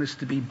more journalists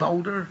to be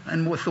bolder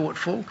and more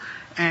thoughtful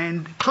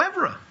and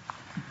cleverer.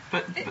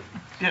 But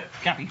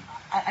Gabby?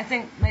 I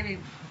think maybe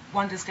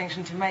one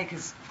distinction to make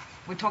is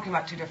we're talking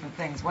about two different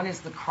things. One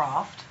is the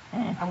craft,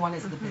 and one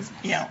is the business.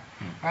 Yeah.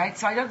 Right?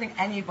 So I don't think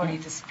anybody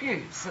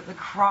disputes that the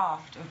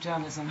craft of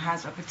journalism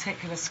has a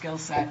particular skill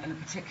set and a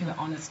particular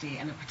honesty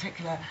and a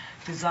particular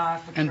desire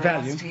for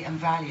curiosity and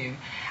value.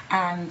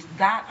 And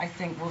that, I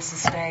think, will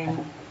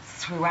sustain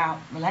throughout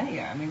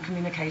millennia. I mean,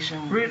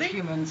 communication Really? with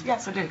humans.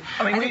 Yes, I do.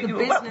 I mean, think the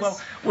we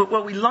business.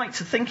 we like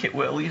to think it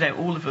will. You know,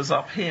 all of us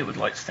up here would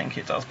like to think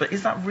it does. But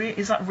is that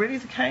really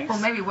the case? Well,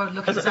 maybe it won't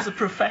look as a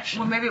profession.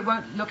 Well, maybe it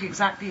won't look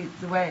exactly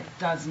the way it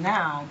does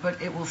now,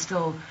 but it will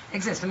still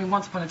exist. I mean,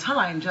 once upon a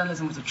time,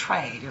 journalism was a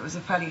trade. It was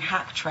a fairly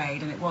hack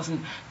trade, and it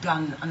wasn't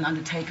done and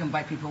undertaken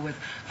by people with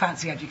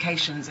fancy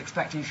educations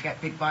expecting to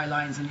get big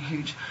bylines and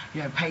huge,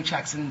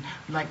 paychecks and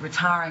like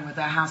retiring with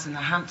their house in the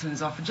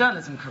Hamptons off a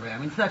journalism career. I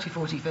mean, 30,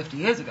 40, 50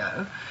 years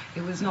ago,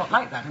 it was not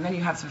like that. And then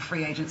you have some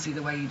free agency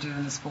the way you do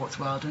in the sports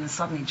world, and then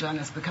suddenly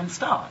journalists become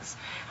stars.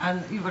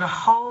 And you've got a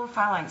whole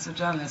phalanx of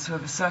journalists who are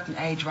of a certain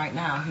age right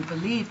now who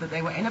believe that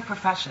they were in a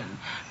profession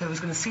that was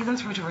going to see them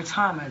through to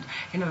retirement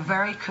in a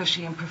very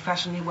cushy and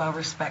professionally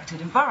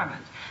well-respected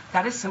environment.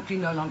 That is simply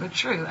no longer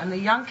true. And the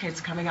young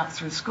kids coming up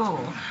through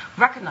school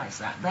recognize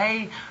that.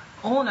 They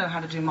all know how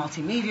to do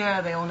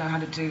multimedia, they all know how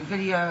to do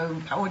video,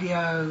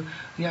 audio,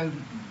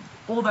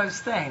 all those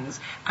things,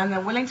 and they're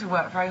willing to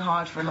work very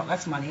hard for a lot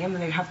less money, and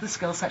they have the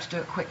skill set to do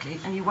it quickly,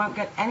 and you won't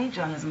get any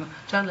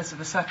journalist of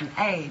a certain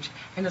age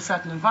in a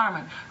certain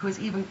environment who is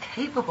even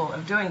capable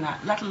of doing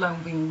that, let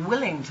alone being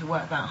willing to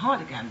work that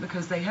hard again,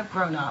 because they have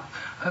grown up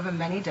over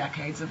many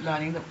decades of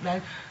learning that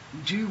their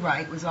due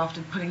right was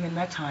after putting in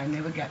their time, they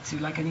would get to,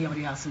 like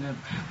anybody else in a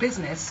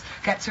business,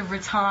 get to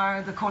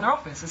retire the corner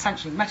office,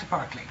 essentially,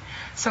 metaphorically.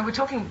 So we're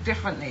talking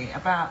differently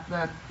about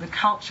the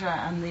culture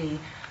and the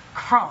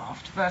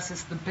craft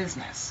versus the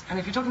business. And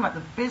if you're talking about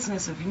the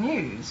business of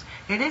news,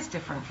 it is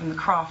different from the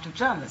craft of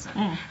journalism.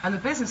 And the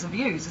business of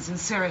news is in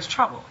serious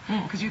trouble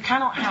because you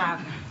cannot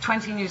have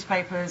 20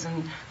 newspapers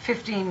and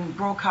 15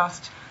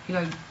 broadcast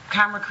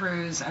camera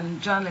crews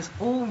and journalists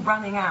all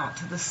running out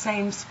to the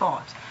same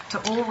spot to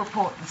all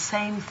report the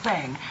same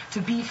thing, to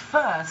be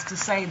first to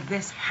say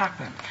this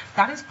happened.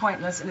 That is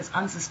pointless and it's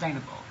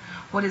unsustainable.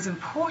 What is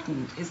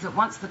important is that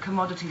once the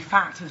commodity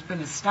fact has been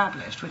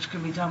established, which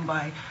can be done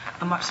by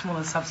a much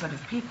smaller subset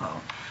of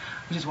people,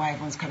 which is why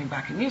everyone's cutting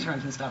back in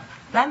newsrooms and stuff,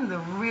 then the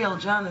real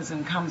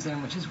journalism comes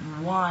in, which is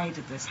why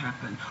did this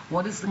happen?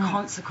 What is the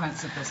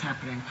consequence of this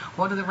happening?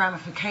 What are the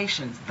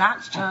ramifications?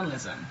 That's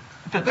journalism.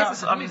 But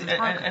that's, I mean,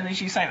 and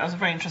as you say, that's a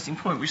very interesting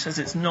point, which says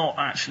it's not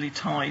actually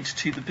tied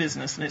to the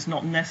business, and it's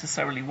not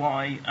necessarily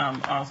why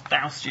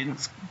our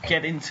students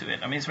get into it.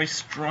 I mean, it's very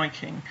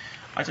striking.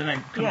 I don't know,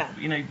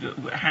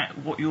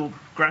 what your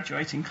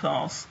graduating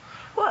class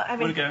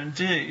will go and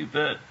do,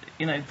 but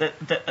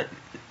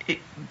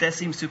there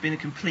seems to have been a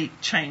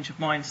complete change of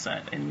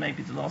mindset in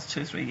maybe the last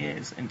 2 or 3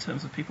 years in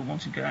terms of people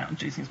wanting to go out and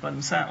do things by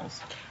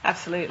themselves.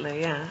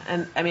 Absolutely, yeah.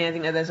 And I mean, I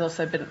think that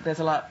there's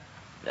a lot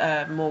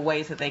more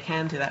ways that they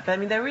can do that. But I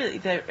mean,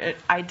 they're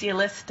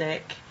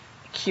idealistic,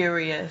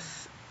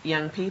 curious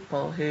young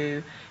people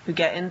who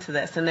get into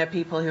this, and they're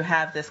people who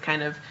have this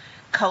kind of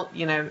cult.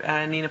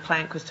 Nina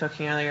Plank was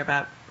talking earlier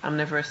about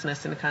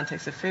omnivorousness in the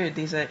context of food.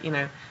 These are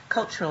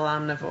cultural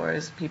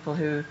omnivores, people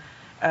who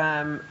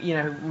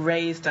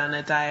raised on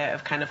a diet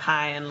of kind of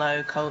high and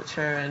low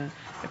culture and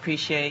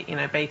appreciate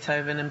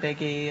Beethoven and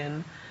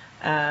Biggie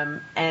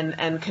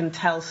and can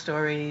tell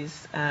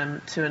stories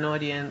to an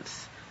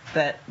audience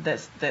that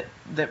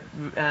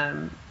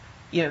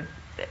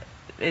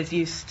is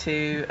used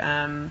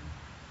to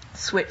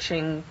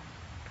switching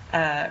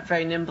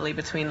very nimbly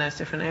between those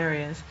different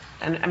areas.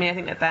 And I mean, I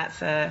think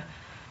that's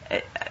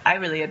I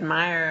really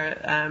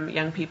admire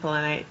young people,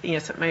 and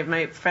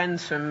my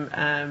friends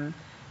from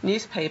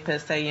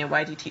newspapers say,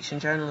 why do you teach in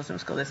journalism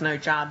school? There's no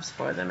jobs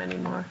for them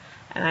anymore.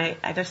 And I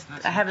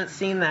haven't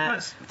seen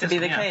that to be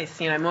the case.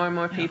 More and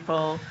more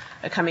people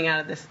are coming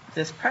out of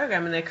this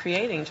program, and they're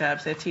creating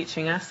jobs. They're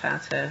teaching us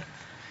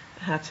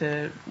how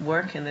to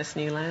work in this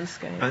new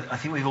landscape. But I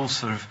think we've all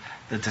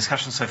the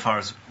discussion so far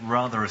has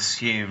rather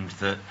assumed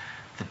that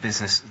the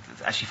business,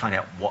 actually finding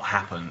out what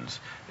happened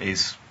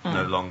is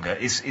no longer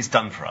is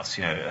done for us,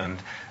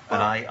 and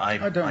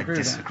I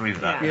disagree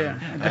with that. Yeah,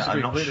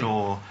 I'm not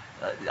sure.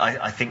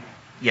 I think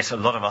yes, a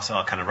lot of us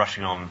are kind of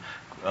rushing on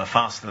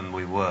faster than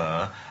we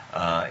were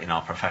in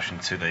our profession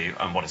to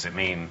and what does it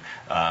mean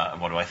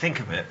and what do I think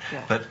of it?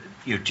 Yeah. But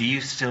do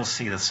you still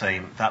see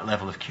that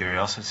level of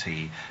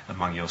curiosity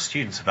among your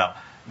students about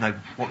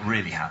what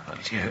really happened?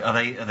 Are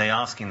they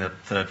asking the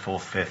 3rd,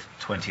 4th, 5th,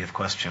 20th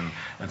question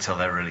until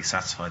they're really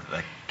satisfied that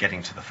they're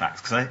getting to the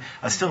facts? Because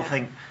I still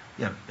think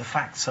the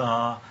facts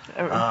are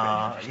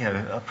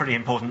pretty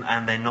important,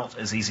 and they're not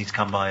as easy to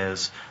come by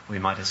as we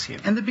might assume.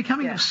 And they're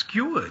becoming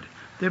obscured.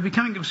 They're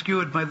becoming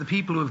obscured by the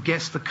people who have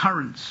guessed the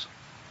currents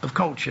of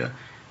culture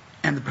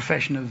and the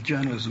profession of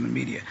journalism and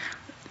media.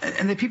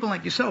 And they're people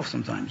like yourself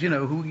sometimes,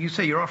 who you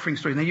say you're offering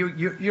stories. Now,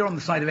 you're on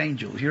the side of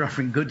angels. You're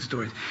offering good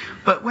stories.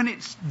 But when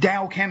it's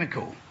Dow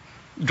Chemical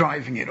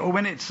driving it, or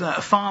when it's a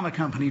pharma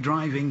company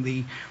driving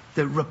the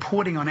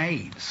reporting on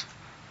AIDS.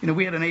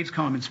 We had an AIDS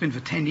column in Spin for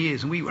 10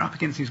 years, and we were up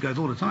against these guys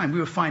all the time. We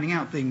were finding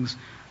out things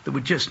that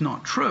were just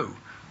not true,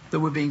 that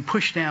were being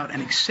pushed out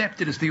and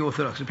accepted as the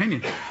orthodox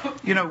opinion.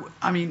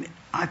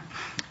 I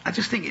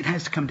just think it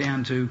has to come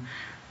down to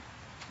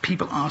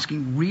people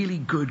asking really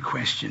good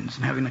questions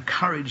and having the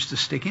courage to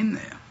stick in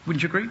there.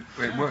 Wouldn't you agree?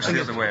 It works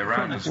the other way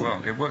around as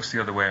well. It works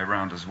the other way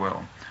around as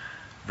well.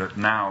 That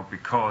now,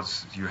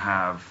 because you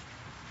have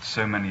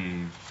so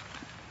many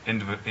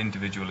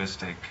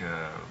individualistic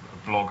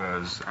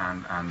bloggers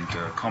and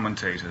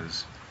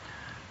commentators,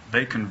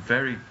 they can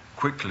very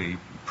quickly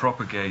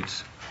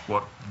propagate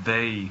what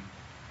they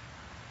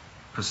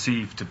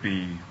perceive to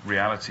be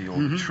reality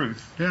or the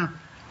truth. Yeah.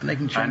 And they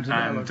can change the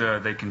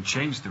dialogue. They can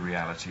change the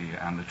reality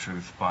and the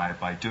truth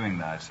by doing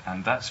that.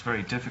 And that's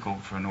very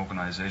difficult for an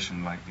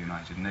organization like the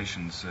United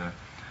Nations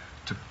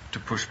to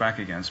push back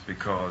against,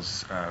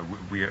 because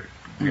we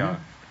are,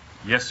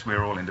 yes,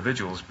 we're all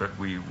individuals, but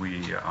we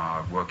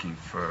are working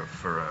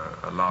for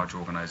a large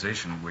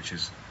organization which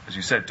is, as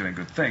you said, doing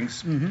good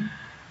things. Mm-hmm.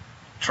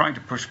 Trying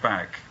to push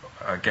back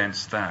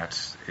against that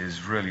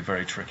is really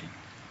very tricky.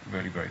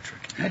 Really very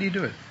tricky. How do you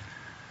do it?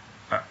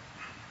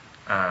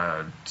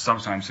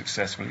 Sometimes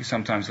successfully,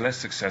 sometimes less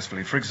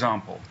successfully. For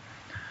example,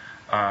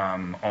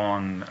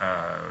 on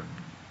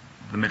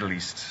the Middle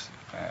East,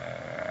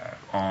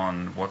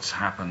 on what's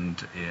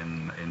happened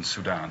in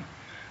Sudan,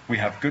 we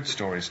have good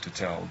stories to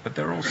tell, but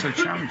there are also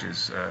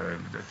challenges.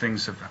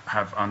 Things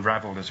have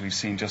unraveled, as we've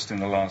seen just in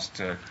the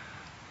last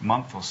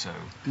month or so.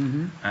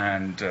 Mm-hmm.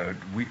 And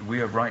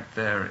we are right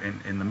there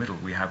in the middle.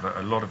 We have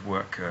a lot of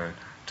work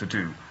to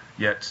do.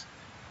 Yet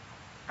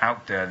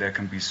out there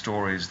can be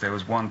stories. There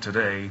was one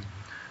today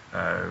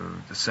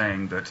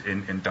saying that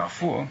in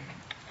Darfur,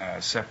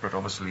 separate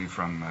obviously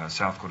from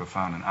South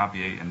Kordofan and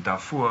Abyei in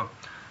Darfur,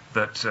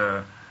 that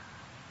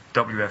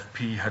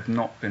WFP had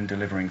not been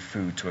delivering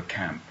food to a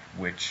camp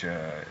which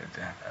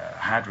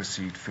had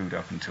received food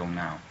up until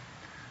now.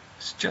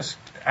 It's just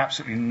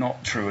absolutely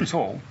not true at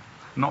all.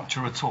 Not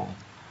true at all.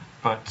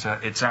 But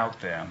it's out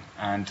there,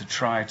 and to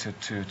try to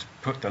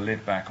put the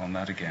lid back on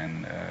that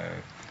again,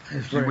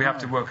 we have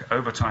to work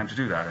overtime to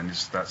do that, and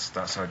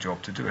that's our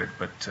job to do it.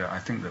 But I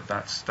think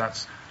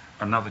that's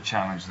another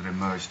challenge that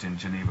emerged in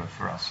Geneva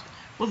for us.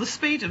 Well, the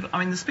speed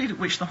at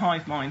which the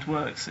hive mind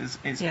works is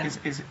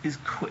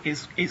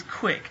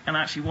quick, and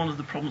actually one of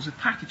the problems with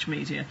packaged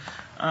media,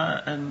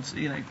 and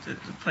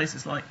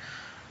places like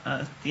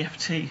the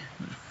FT,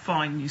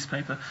 fine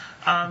newspaper,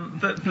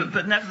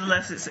 but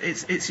nevertheless,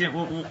 it's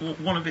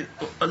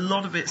a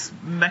lot of its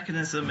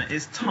mechanism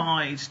is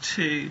tied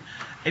to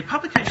a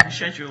publication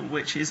schedule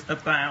which was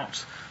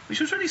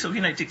really sort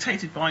of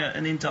dictated by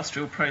an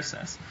industrial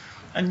process,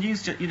 and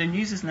news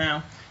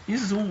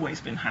has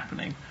always been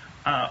happening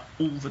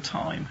all the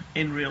time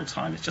in real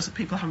time. It's just that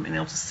people haven't been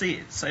able to see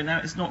it. So now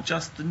it's not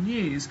just the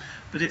news,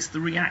 but it's the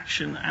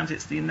reaction, and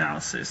it's the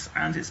analysis,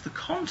 and it's the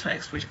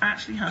context which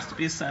actually has to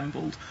be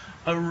assembled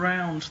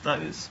around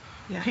those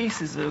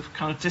pieces of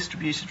kind of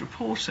distributed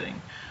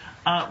reporting,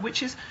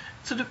 which is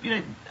sort of,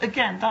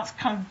 again,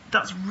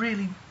 that's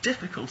really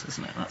difficult,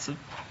 isn't it?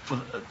 Well,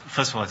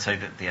 first of all, I'd say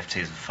that the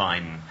FT is a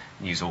fine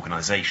news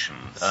organisation.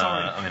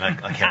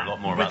 I care a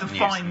lot more about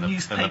the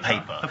news than the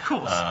paper. Of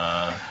course.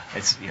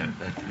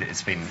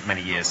 It's been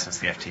many years since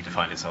the FT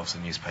defined itself as a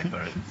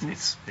newspaper.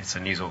 It's a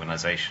news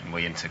organisation.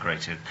 We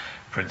integrated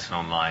print and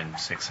online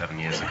 6-7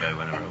 years ago,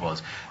 whenever it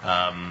was,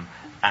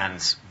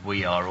 and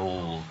we are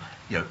all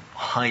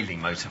highly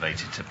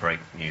motivated to break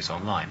news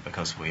online,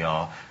 because we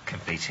are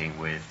competing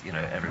with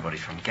everybody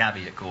from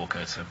Gabby at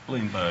Gawker to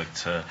Bloomberg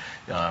to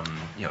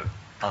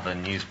other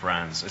news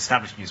brands,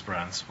 established news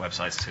brands,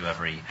 websites, to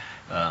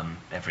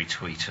every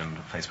tweet and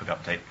Facebook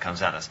update that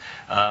comes at us.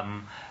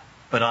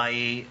 But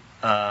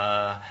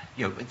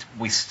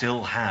we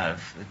still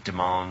have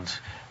demand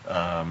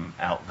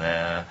out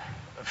there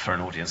for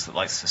an audience that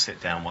likes to sit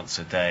down once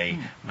a day,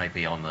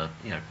 maybe on the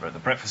at the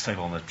breakfast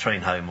table on the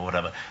train home or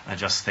whatever, and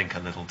just think a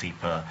little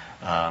deeper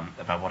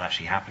about what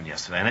actually happened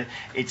yesterday. And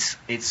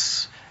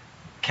it's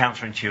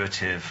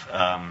counterintuitive,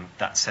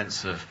 that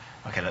sense of,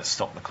 okay, let's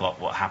stop the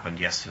clock, what happened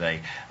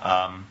yesterday.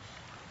 And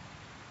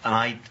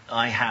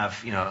I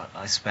have,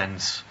 I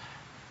spend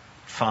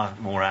far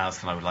more hours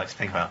than I would like to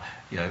think about,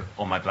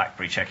 on my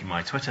BlackBerry checking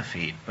my Twitter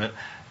feed. But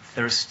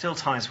there are still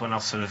times when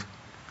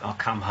I'll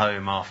come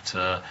home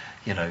after,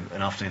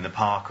 an afternoon in the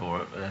park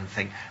and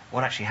think,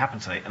 what actually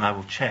happened today? And I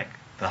will check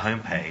the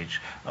homepage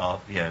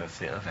of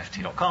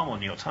FT.com or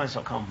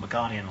NewYorkTimes.com, The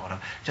Guardian,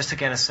 whatever, just to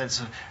get a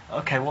sense of,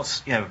 okay,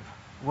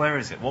 where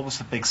is it? What was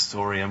the big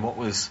story, and what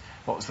was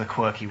the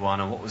quirky one,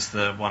 and what was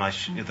the one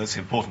that's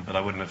important, but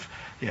I wouldn't have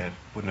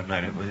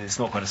known it. It's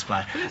not quite a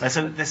splash. And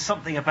so there's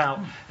something about,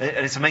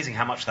 and it's amazing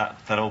how much that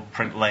old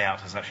print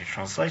layout has actually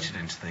translated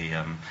into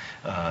the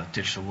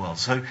digital world.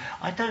 So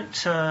I don't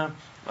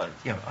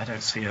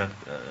see a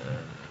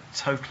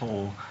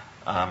total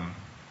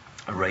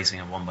erasing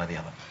of one by the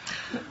other.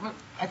 Well,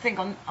 I think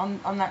on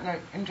that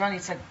note, Indrani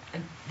said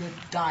the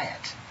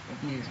diet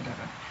of news,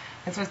 whatever.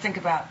 And so think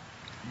about,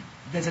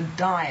 there's a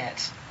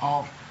diet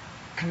of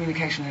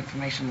communication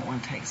information that one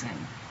takes in.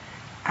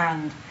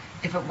 And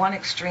if at one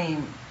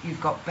extreme you've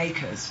got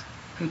bakers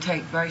who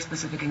take very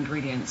specific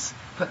ingredients,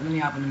 put them in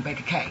the oven and bake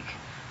a cake,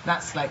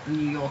 that's like the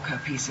New Yorker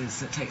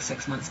pieces that take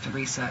 6 months to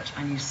research,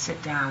 and you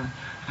sit down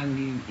and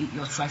you eat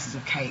your slices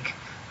of cake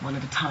one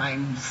at a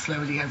time,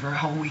 slowly over a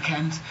whole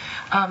weekend.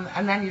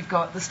 And then you've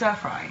got the stir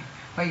fry,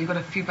 where you've got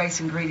a few base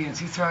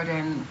ingredients, you throw it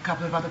in, a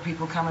couple of other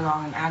people come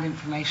along and add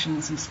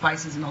information, some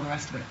spices and all the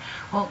rest of it.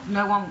 Well,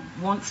 no one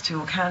wants to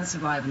or can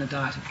survive on a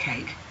diet of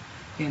cake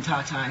the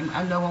entire time,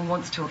 and no one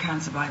wants to or can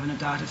survive on a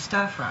diet of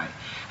stir fry.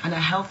 And a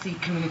healthy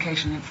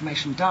communication and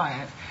information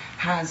diet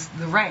has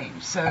the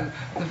range. So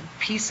the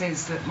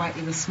pieces that might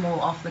be the small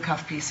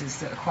off-the-cuff pieces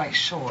that are quite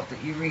short,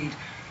 that you read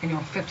in your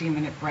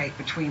 15-minute break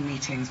between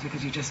meetings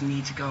because you just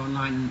need to go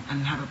online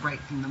and have a break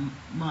from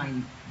the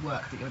mind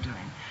work that you're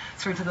doing,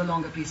 through to the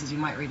longer pieces you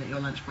might read at your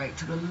lunch break,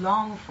 to the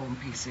long-form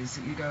pieces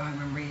that you go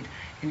home and read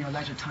in your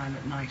leisure time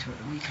at night or at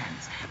the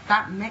weekends.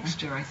 That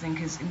mixture, I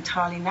think, is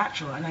entirely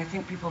natural, and I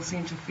think people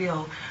seem to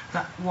feel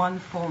that one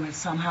form is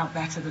somehow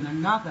better than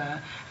another,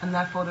 and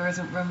therefore there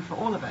isn't room for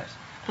all of it.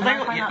 Well,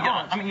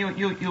 I mean,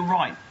 you're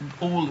right.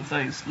 All of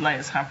those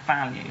layers have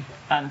value,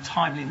 and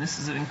timeliness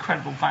is an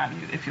incredible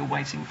value. If you're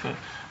waiting for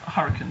a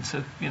hurricane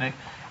to,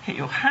 hit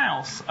your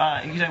house,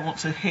 you don't want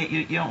to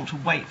you don't want to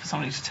wait for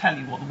somebody to tell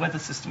you what the weather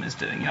system is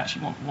doing. You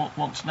actually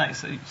want to know.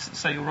 So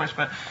you're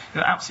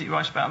absolutely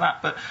right about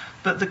that.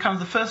 But the kind of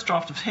the first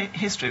draft of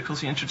history, of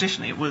course,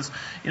 traditionally it was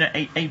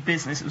a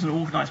business. It was an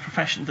organised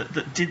profession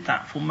that did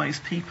that for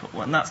most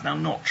people, and that's now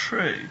not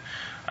true.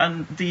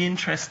 And the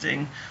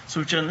interesting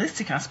sort of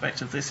journalistic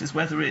aspect of this is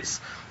whether it's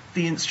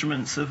the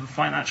instruments of a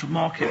financial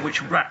market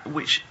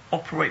which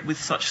operate with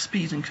such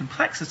speed and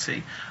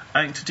complexity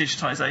owing to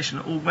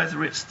digitisation, or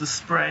whether it's the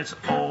spread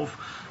of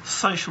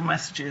social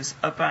messages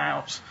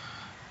about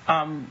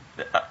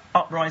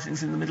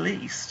uprisings in the Middle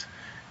East.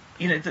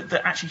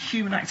 That actually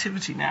human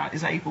activity now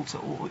is able to,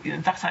 or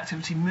that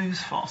activity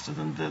moves faster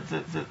than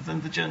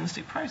the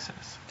journalistic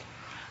process.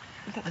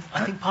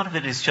 I think part of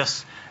it is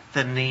just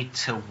the need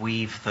to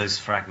weave those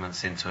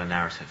fragments into a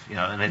narrative,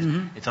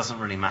 and it doesn't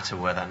really matter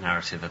where that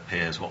narrative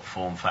appears, what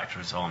form factor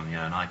it's on,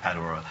 an iPad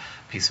or a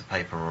piece of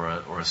paper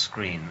or a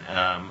screen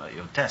at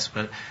your desk.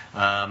 But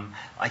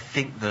I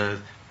think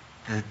there's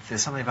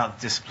something about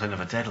the discipline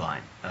of a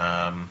deadline,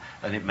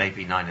 and it may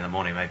be 9 a.m,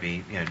 it may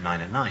be 9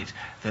 p.m,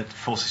 that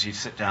forces you to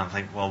sit down and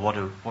think, well, what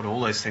do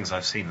all those things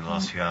I've seen in the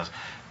last few hours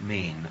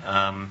mean?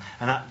 And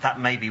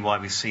that may be why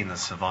we've seen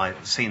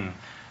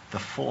the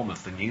form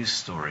of the news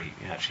story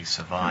actually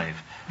survive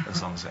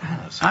as long as it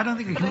has. I don't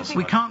think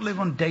we can't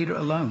live on data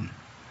alone.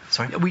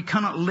 Sorry? We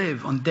cannot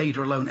live on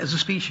data alone as a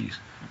species.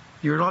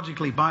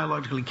 Neurologically,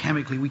 biologically,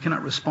 chemically, we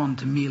cannot respond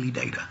to merely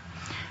data.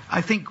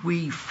 I think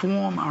we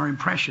form our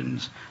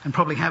impressions, and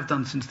probably have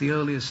done since the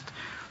earliest,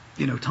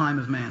 time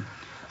of man,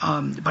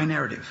 by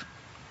narrative.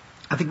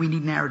 I think we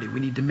need narrative. We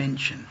need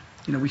dimension.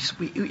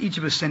 Each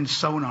of us sends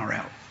sonar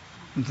out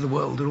into the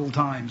world at all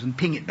times and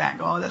ping it back.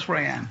 Oh, that's where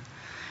I am.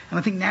 And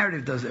I think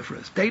narrative does that for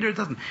us. Data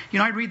doesn't.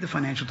 I read the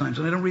Financial Times,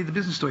 and I don't read the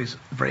business stories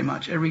very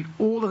much. I read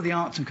all of the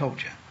arts and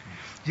culture.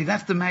 See,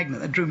 that's the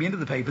magnet that drew me into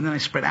the paper, and then I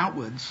spread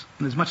outwards,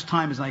 and as much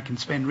time as I can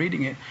spend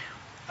reading it,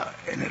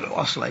 and it'll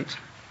oscillate,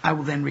 I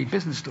will then read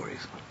business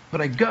stories.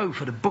 But I go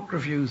for the book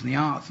reviews and the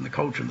arts and the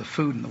culture and the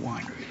food and the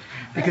wine,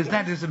 because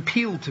that has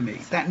appealed to me.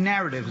 That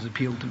narrative has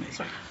appealed to me.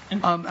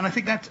 And I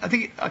think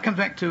it comes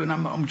back to, and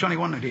I'm Johnny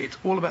One Note here, it's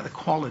all about the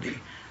quality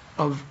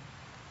of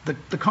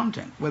the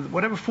content,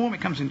 whatever form it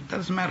comes in, it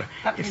doesn't matter.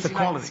 That it's means the you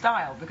quality. Like the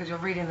style, because you're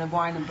reading the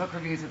wine and book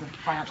reviews of the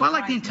Financial Well, I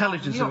like the Times,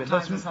 intelligence New of York it.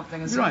 Times or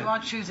something, and so right. you are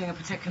choosing a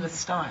particular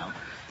style.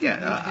 Yeah,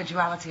 the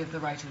individuality of the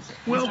writers.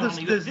 Well, just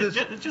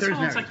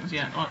one second.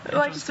 Yeah.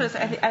 Well, I just sort of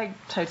say, I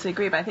totally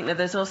agree, but I think that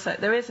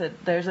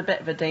there's a bit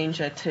of a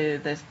danger to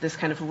this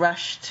kind of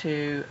rush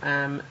to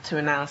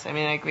analysis. I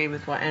mean, I agree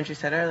with what Andrew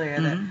said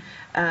earlier,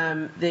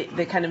 that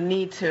they kind of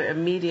need to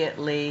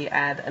immediately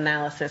add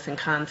analysis and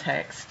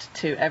context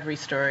to every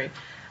story.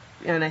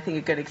 And I think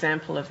a good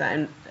example of that,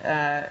 and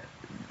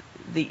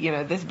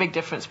there's a big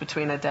difference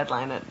between a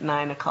deadline at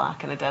 9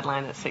 o'clock and a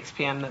deadline at 6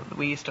 p.m. that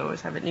we used to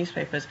always have at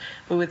newspapers.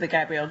 But with the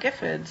Gabrielle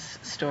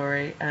Giffords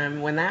story,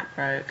 when that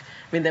broke,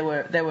 I mean, there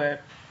were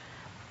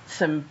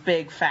some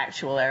big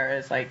factual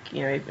errors, like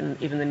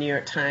even the New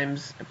York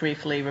Times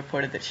briefly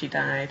reported that she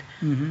died.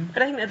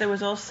 But I think that there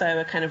was also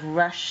a kind of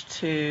rush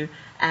to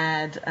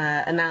add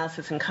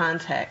analysis and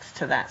context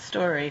to that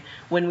story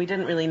when we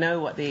didn't really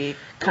know what the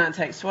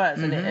context was,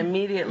 and it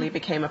immediately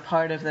became a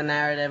part of the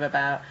narrative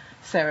about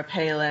Sarah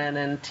Palin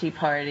and Tea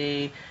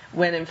Party,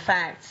 when in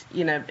fact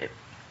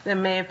there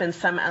may have been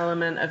some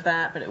element of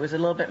that, but it was a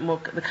little bit more.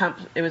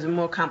 It was a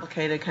more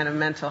complicated kind of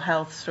mental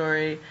health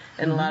story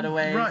in a lot of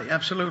ways. Right,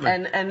 absolutely.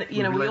 And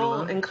we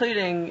all,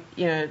 including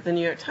the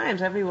New York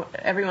Times,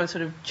 everyone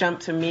sort of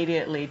jumped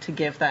immediately to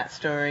give that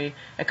story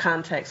a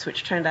context,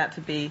 which turned out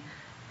to be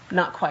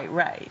not quite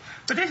right.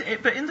 But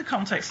in the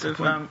context of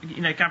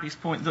Gabby's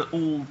point that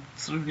all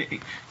sort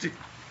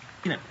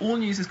of all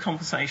news is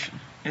conversation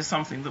is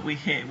something that we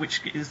hear,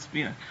 which is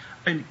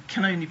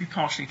can only be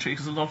partially true,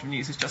 because a lot of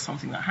news is just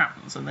something that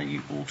happens and then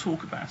you all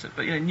talk about it.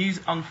 But news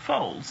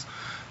unfolds.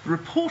 The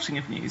reporting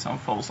of news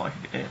unfolds like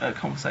a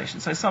conversation.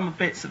 So some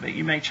bits of it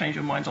you may change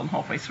your mind on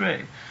halfway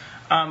through,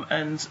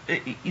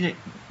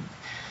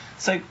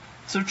 so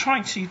sort of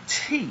trying to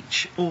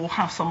teach or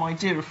have some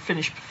idea of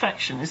finished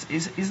perfection,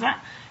 is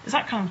that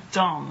kind of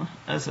done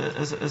as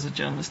a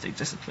journalistic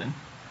discipline?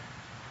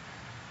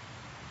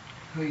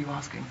 Who are you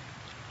asking?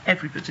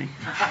 Everybody.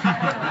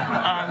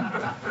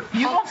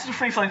 You wanted a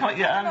free flowing. What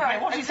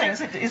do you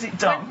think? Is it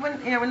done?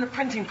 When the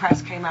printing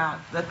press came out,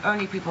 the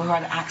only people who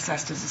had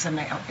access to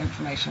disseminate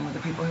information were the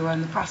people who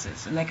owned the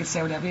presses, and they could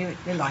say whatever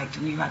they liked,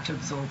 and you had to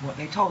absorb what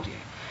they told you.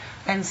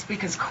 Then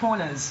Speakers'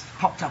 Corners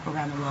popped up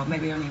around the world,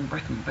 maybe only in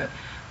Britain, but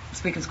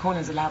Speakers'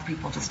 Corners allowed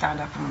people to stand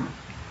up and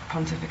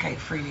pontificate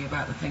freely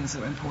about the things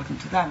that were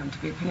important to them and to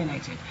be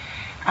opinionated.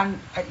 And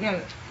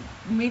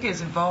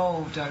media's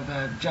evolved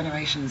over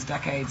generations,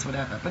 decades,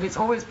 whatever, but it's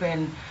always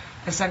been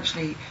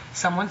essentially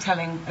someone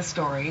telling a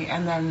story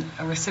and then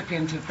a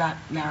recipient of that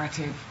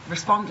narrative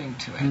responding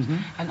to it.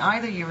 And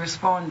either you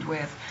respond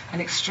with an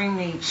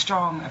extremely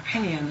strong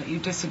opinion that you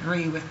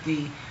disagree with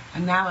the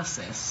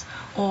analysis,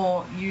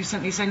 or you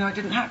simply say, no, it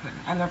didn't happen.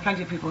 And there are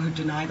plenty of people who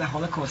deny the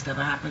Holocaust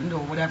ever happened, or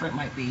whatever it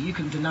might be. You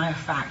can deny a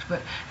fact,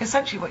 but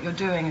essentially what you're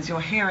doing is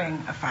you're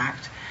hearing a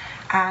fact,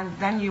 and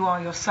then you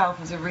are yourself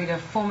as a reader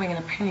forming an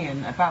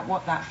opinion about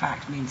what that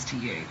fact means to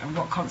you and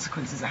what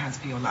consequences it has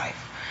for your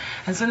life.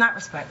 And so in that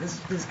respect,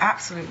 there's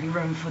absolutely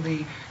room for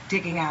the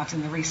digging out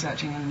and the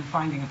researching and the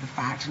finding of the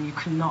fact, and you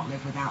cannot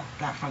live without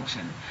that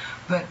function.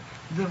 But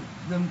the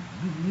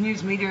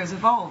news media has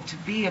evolved to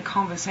be a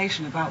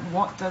conversation about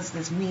what does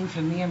this mean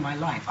for me in my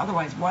life.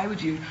 Otherwise, why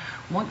would you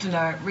want to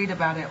know it, read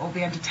about it, or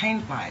be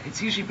entertained by it?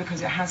 It's usually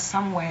because it has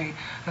some way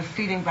of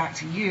feeding back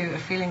to you a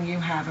feeling you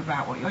have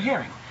about what you're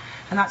hearing.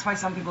 And that's why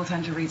some people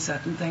tend to read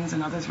certain things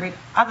and others read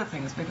other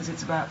things, because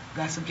it's about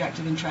their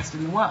subjective interest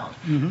in the world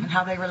and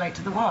how they relate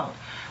to the world.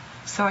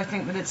 So I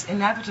think that it's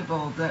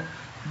inevitable that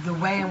the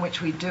way in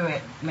which we do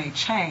it may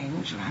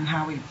change, and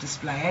how we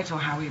display it or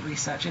how we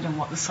research it and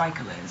what the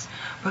cycle is.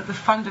 But the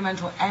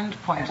fundamental end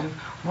point of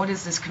what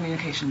is this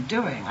communication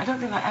doing, I don't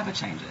think that ever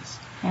changes.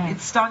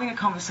 It's starting a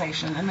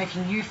conversation and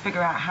making you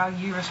figure out how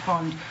you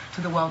respond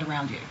to the world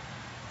around you.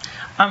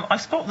 I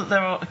spot that there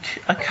are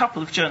a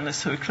couple of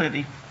journalists who are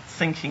clearly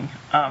thinking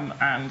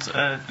and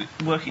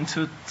working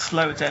to a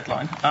slower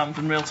deadline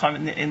than real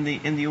time in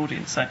the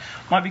audience. So it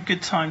might be a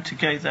good time to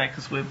go there,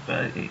 because we're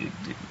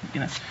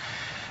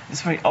it's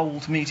a very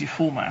old media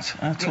format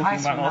talking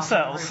about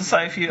ourselves. So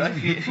if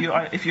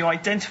you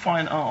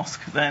identify and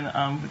ask, then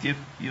with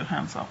your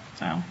hands up,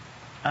 down.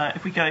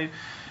 If we can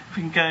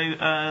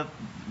go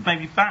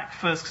maybe back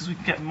first, because we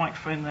can get the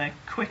microphone there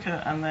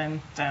quicker, and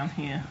then down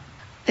here.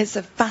 It's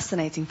a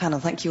fascinating panel.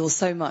 Thank you all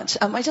so much.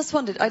 I just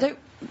wondered,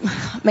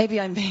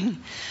 maybe I'm being,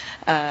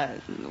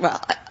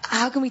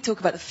 how can we talk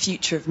about the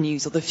future of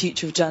news or the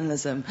future of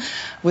journalism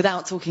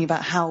without talking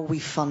about how we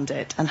fund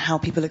it and how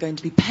people are going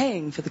to be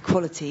paying for the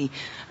quality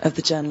of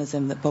the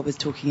journalism that Bob is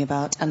talking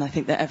about, and I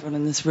think that everyone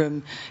in this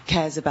room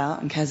cares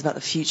about the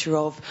future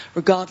of,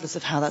 regardless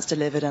of how that's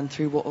delivered and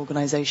through what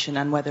organisation,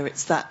 and whether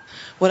it's that,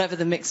 whatever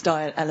the mixed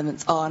diet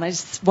elements are. And I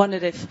just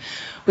wondered if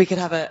we could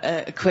have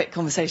a quick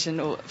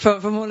conversation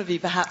from all of you,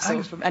 perhaps,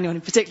 or from anyone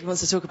who particularly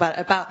wants to talk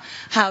about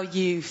how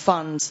you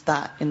fund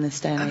that in this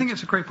day and age. I think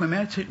it's a great point. May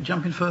I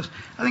jump in first?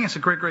 I think it's a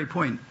great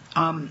point.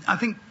 I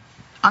think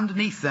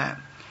underneath that,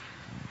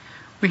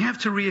 we have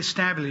to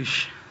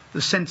re-establish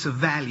the sense of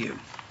value.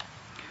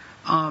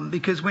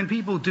 Because when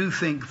people do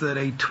think that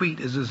a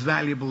tweet is as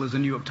valuable as a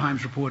New York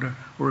Times reporter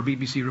or a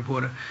BBC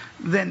reporter,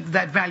 then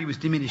that value is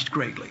diminished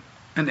greatly.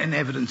 And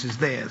evidence is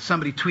there.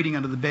 Somebody tweeting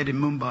under the bed in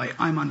Mumbai,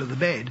 "I'm under the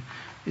bed,"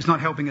 is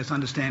not helping us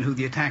understand who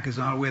the attackers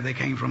are, where they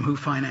came from, who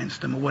financed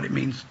them, or what it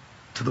means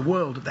to the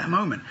world at that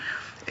moment.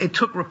 It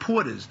took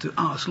reporters to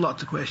ask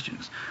lots of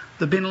questions.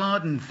 The Bin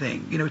Laden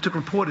thing, it took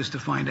reporters to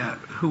find out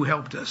who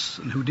helped us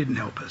and who didn't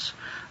help us,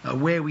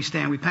 where we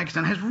stand with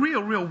Pakistan. It has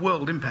real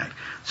world impact.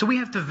 So we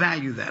have to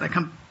value that. I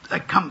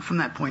come from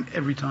that point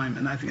every time,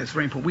 and I think that's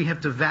very important. We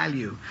have to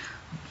value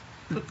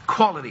the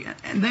quality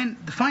and then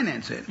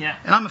finance it. Yeah.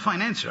 And I'm a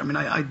financer. I mean,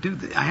 I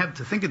have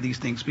to think of these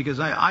things, because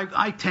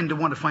I tend to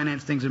want to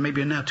finance things that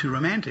maybe are now too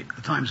romantic.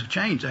 The times have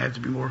changed. I have to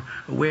be more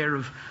aware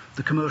of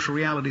the commercial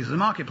realities of the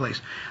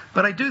marketplace.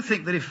 But I do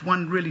think that if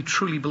one really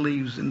truly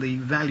believes in the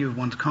value of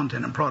one's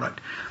content and product,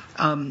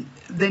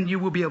 then you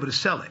will be able to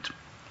sell it.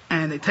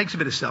 And it takes a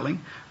bit of selling,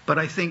 but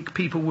I think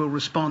people will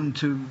respond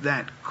to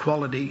that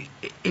quality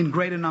in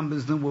greater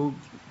numbers than will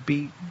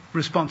be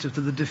responsive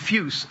to the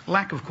diffuse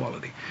lack of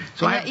quality.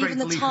 So I have even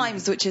the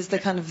Times, which is the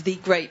kind of the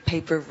great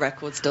paper of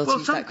record still, to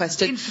use that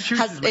question,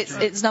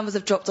 its numbers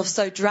have dropped off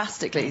so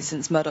drastically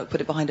since Murdoch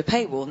put it behind a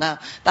paywall. Now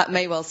that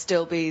may well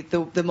still be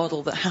the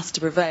model that has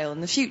to prevail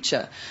in the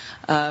future,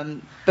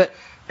 but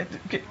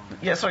Gabby,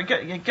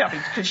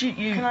 because do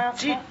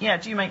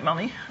you make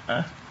money?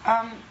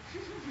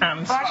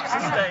 And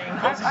sustain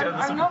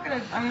I'm not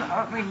going to.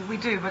 I mean, we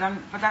do,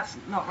 but that's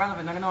not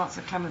relevant. I'm going to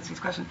answer Clemency's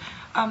question.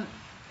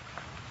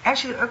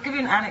 Actually, I'll give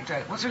you an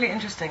anecdote. What's really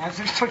interesting, I was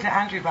just talking to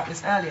Andrew about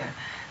this earlier.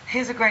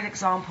 Here's a great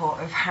example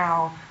of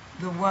how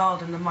the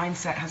world and the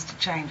mindset has to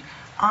change.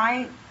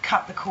 I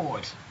cut the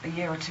cord a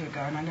year or two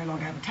ago, and I no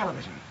longer have a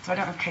television, so I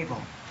don't have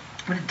cable.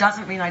 But it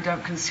doesn't mean I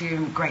don't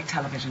consume great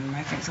television. And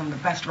I think some of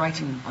the best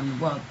writing on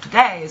the world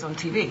today is on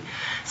TV.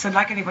 So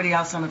like anybody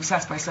else, I'm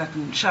obsessed by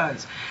certain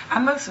shows.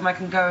 And most of them I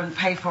can go and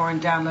pay for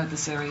and download the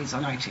series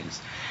on iTunes.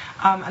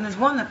 And there's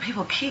one that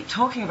people keep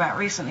talking about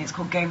recently. It's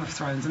called Game of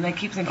Thrones. And they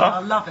keep thinking,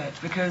 I'll love it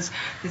because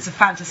it's a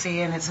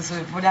fantasy and it's a sort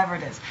of whatever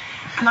it is.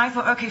 And I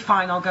thought, okay,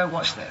 fine, I'll go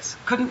watch this.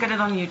 Couldn't get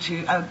it on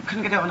YouTube,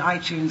 couldn't get it on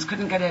iTunes,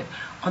 couldn't get it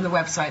on the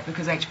website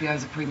because HBO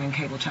is a premium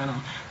cable channel.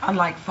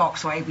 Unlike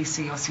Fox or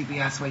ABC or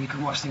CBS where you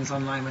can watch things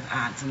online with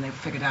ads, and they've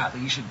figured out that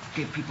you should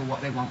give people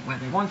what they want where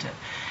they want it.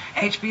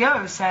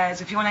 HBO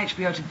says if you want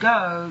HBO to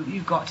go,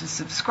 you've got to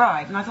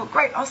subscribe. And I thought,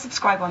 great, I'll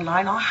subscribe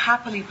online. I'll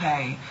happily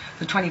pay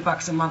the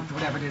 $20 a month or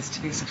whatever it is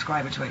to be a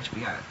subscriber to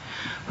HBO.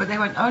 But they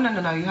went, oh,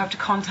 no, you have to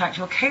contact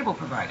your cable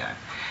provider.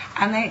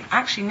 And they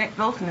actually, Nick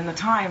Bilton in the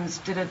Times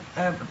did a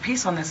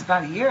piece on this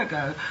about a year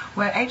ago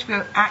where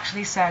HBO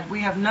actually said,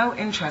 we have no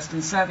interest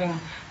in serving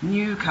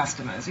new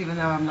customers, even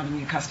though I'm not a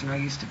new customer, I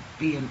used to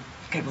be a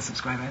cable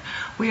subscriber.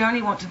 We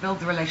only want to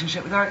build the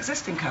relationship with our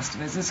existing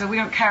customers, and so we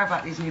don't care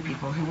about these new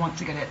people who want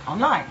to get it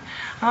online.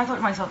 And I thought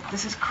to myself,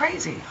 this is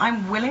crazy.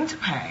 I'm willing to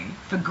pay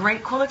for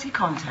great quality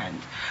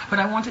content, but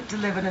I want it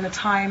delivered in a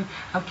time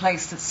and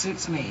place that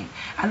suits me.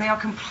 And they are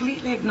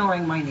completely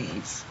ignoring my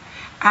needs.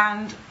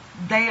 And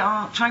they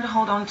are trying to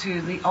hold on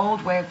to the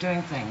old way of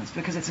doing things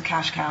because it's a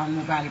cash cow and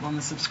more valuable, and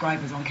the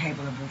subscribers on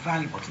cable are more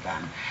valuable to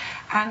them.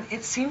 And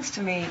it seems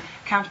to me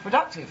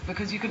counterproductive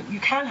because you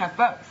can have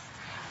both.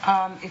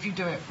 If you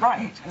do it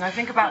right. And I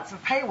think about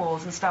sort of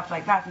paywalls and stuff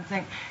like that and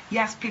think,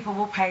 yes, people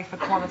will pay for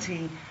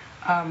quality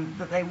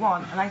that they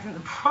want. And I think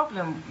the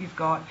problem you've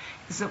got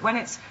is that when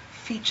it's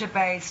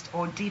feature-based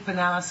or deep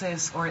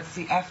analysis or it's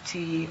the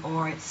FT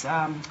or it's,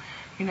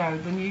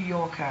 the New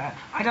Yorker,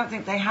 I don't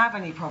think they have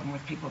any problem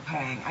with people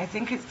paying. I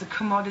think it's the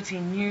commodity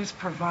news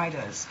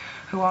providers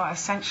who are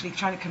essentially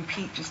trying to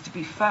compete just to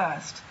be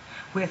first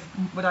with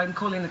what I'm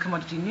calling the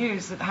commodity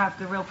news that have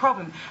the real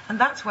problem. And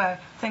that's where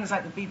things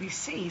like the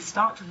BBC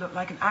start to look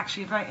like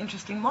actually a very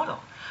interesting model.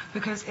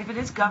 Because if it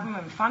is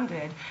government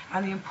funded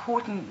and the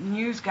important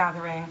news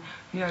gathering,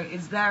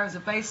 is there as a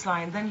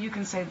baseline, then you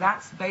can say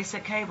that's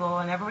basic cable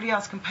and everybody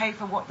else can pay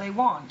for what they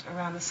want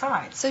around the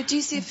side. So do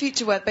you see a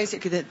future where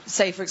basically,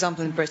 say for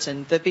example in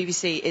Britain, the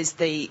BBC is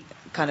the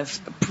kind of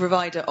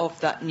provider of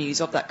that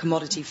news, of that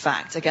commodity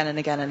fact again and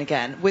again and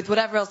again, with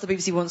whatever else the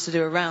BBC wants to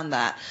do around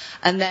that,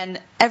 and then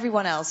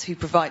everyone else who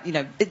provide,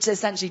 it's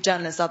essentially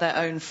journalists are their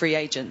own free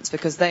agents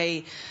because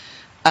they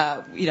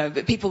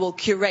people will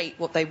curate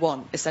what they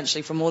want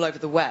essentially from all over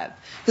the web.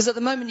 Because at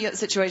the moment you're at a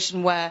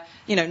situation where,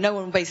 no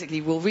one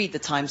basically will read the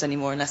Times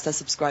anymore unless they're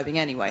subscribing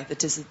anyway.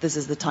 This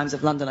is the Times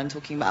of London I'm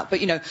talking about. But,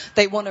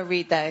 they want to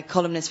read their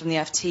columnists from the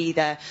FT,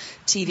 their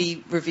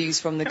TV reviews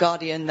from The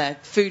Guardian, their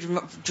food and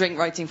drink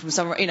writing from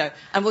somewhere,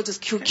 and we'll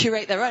just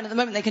curate their own. At the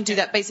moment they can do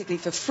that basically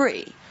for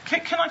free.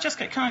 Can I just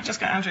get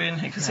Andrew in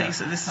here because he does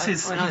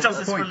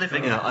this for a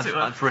living.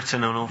 I've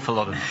written an awful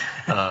lot of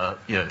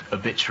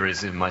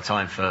obituaries in my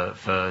time for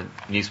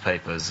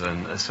newspapers,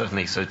 and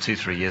certainly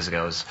 2-3 years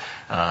ago I was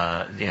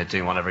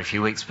doing one every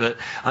few weeks. But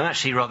I'm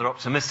actually rather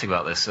optimistic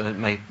about this.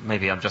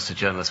 Maybe I'm just a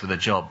journalist with a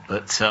job,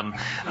 but I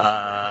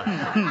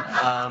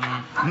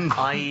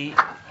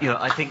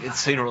think that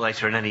sooner or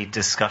later in any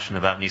discussion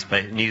about news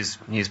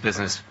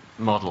business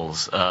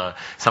models,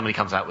 somebody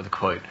comes out with a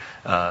quote,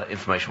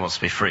 information wants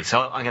to be free.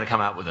 So I'm going to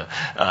come out with it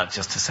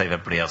just to save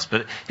everybody else.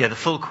 But the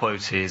full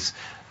quote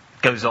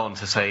goes on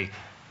to say,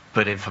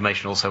 but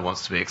information also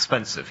wants to be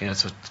expensive.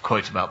 It's a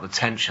quote about the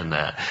tension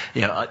there.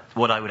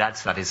 What I would add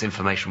to that is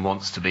information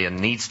wants to be and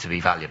needs to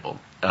be valuable.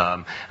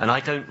 And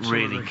I don't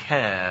really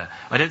care.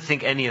 I don't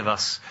think any of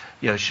us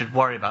should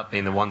worry about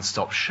being the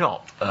one-stop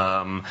shop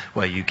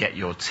where you get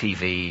your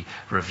TV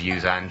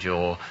reviews and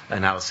your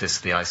analysis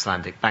of the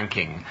Icelandic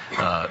banking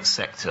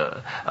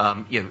sector.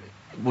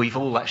 We've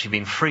all actually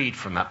been freed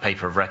from that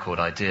paper of record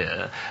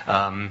idea.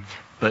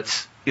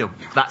 But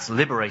that's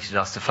liberated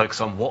us to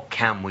focus on what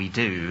can we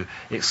do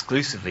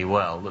exclusively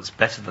well that's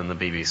better than the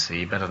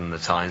BBC, better than the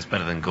Times,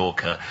 better than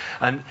Gawker.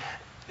 And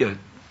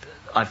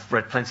I've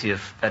read plenty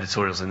of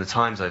editorials in the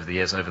Times over the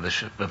years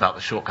about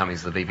the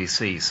shortcomings of the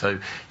BBC. So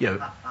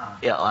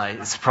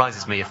it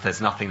surprises me if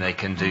there's nothing they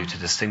can do to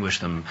distinguish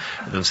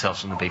themselves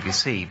from the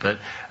BBC. But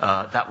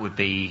that would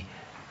be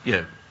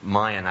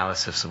my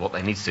analysis of what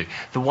they need to do.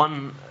 The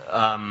one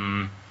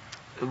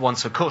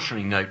sort of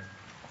cautionary note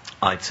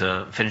I'd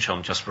finish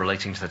on, just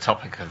relating to the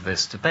topic of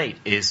this debate,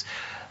 is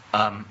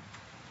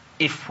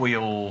if we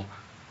all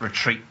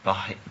retreat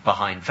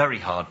behind very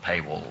hard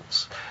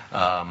paywalls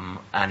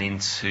and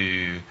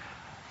into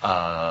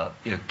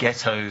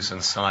ghettos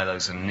and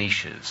silos and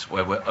niches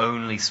where we're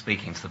only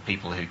speaking to the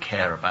people who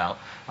care about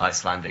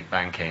Icelandic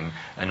banking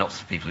and not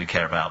for people who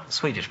care about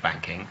Swedish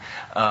banking,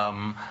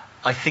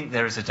 I think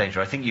there is a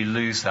danger. I think you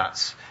lose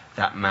that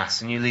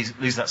mass, and you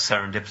lose that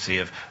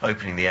serendipity of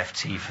opening the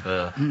FT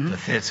for the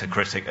theatre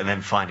critic and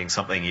then finding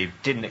something you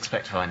didn't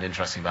expect to find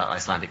interesting about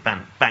Icelandic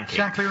banking.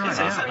 Exactly right.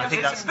 I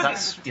think that's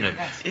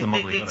the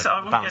model we've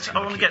got to balance. I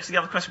want to get to the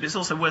other question, but it's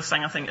also worth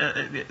saying, I think,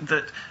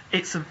 that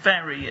it's a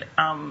very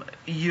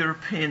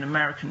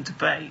European-American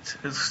debate.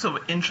 It's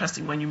sort of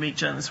interesting when you meet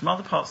journalists from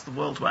other parts of the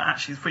world where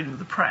actually freedom of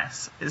the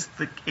press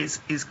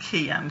is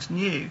key and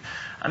new.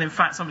 And in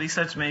fact, somebody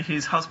said to me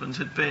whose husband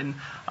had been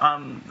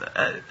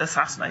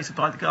assassinated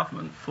by the government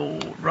for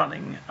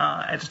running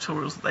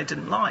editorials that they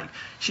didn't like.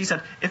 She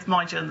said, if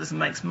my journalism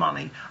makes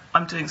money,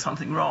 I'm doing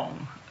something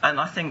wrong. And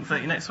I think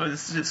that, sorry,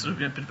 this is sort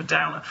of a bit of a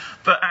downer,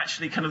 but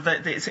actually kind of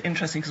it's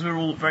interesting because we're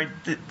all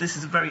this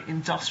is a very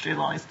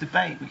industrialised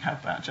debate we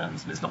have about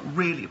journalism. It's not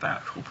really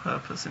about core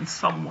purpose. In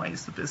some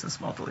ways, the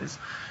business model is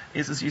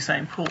as you say,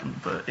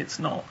 important, but it's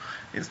not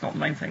the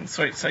main thing.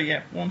 Sorry, so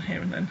yeah, one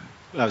here and then.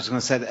 I was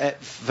going to say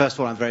that, first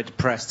of all, I'm very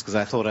depressed because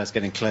I thought I was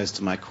getting close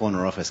to my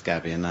corner office,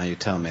 Gabby, and now you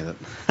tell me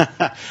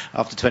that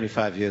after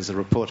 25 years of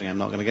reporting, I'm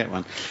not going to get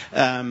one.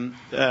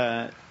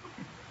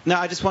 No,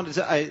 I just wanted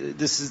to.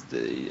 This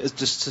is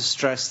just to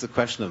stress the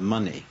question of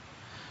money.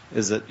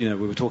 Is that we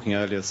were talking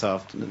earlier this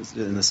afternoon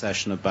in the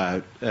session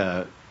about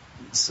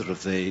sort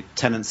of the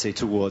tendency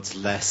towards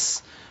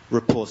less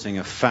reporting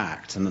of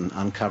fact and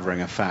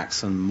uncovering of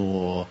facts and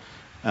more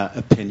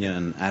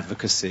opinion,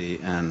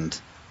 advocacy,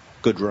 and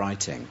good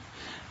writing.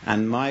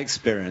 And my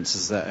experience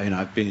is that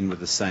I've been with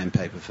the same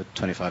paper for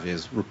 25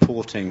 years.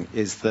 Reporting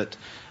is that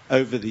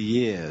over the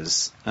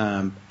years,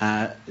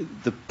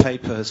 the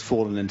paper has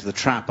fallen into the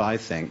trap, I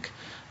think,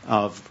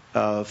 of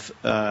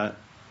there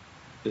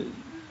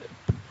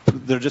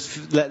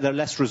are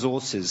less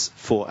resources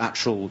for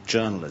actual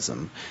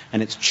journalism,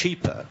 and it's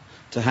cheaper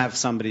to have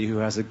somebody who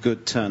has a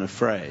good turn of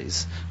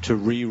phrase to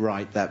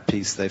rewrite that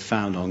piece they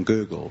found on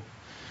Google.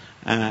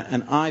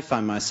 And I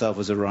find myself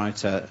as a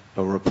writer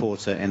or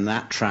reporter in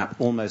that trap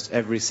almost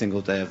every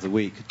single day of the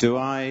week. Do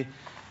I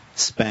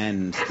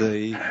spend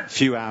the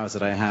few hours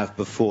that I have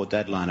before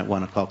deadline at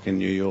 1 o'clock in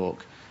New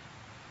York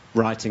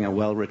writing a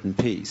well-written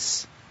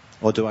piece,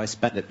 or do I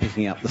spend it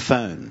picking up the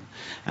phone?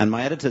 And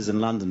my editors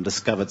in London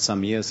discovered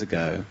some years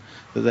ago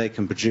that they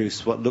can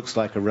produce what looks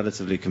like a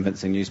relatively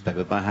convincing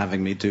newspaper by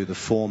having me do the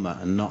former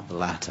and not the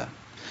latter.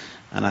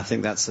 And I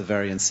think that's a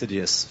very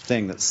insidious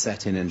thing that's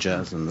set in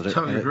journalism, that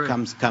it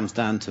comes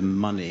down to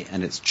money,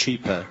 and it's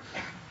cheaper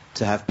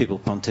to have people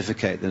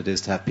pontificate than it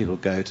is to have people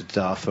go to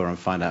Darfur and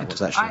find out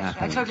what's actually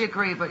happening. I totally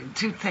agree, but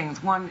two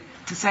things. One,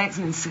 to say it's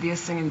an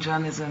insidious thing in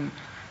journalism,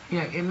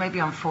 it may be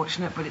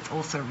unfortunate, but it's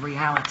also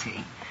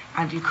reality.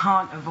 And you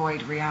can't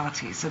avoid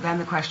reality. So then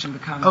the question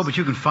becomes... Oh, but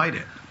you can fight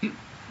it.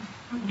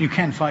 You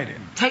can fight it.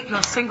 Take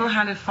your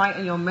single-handed fight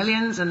and your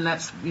millions, and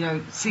let's,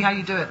 see how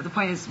you do it. But the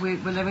point is, we're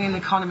living in an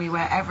economy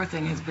where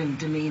everything has been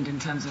demeaned in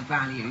terms of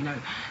value.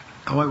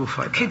 Oh, I will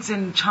fight kids that.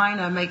 in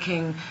China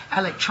making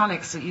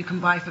electronics that you can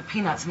buy for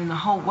peanuts. I mean, the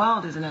whole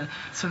world is in a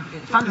sort of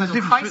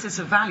fundamental crisis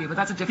of that, but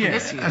that's a different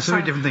issue. That's a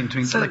very different thing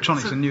between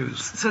electronics and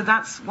news. So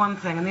that's one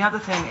thing. And the other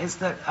thing is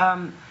that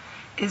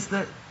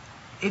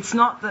it's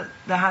not that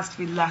there has to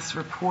be less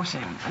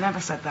reporting. I never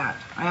said that.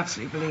 I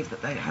absolutely believe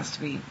that there has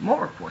to be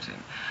more reporting,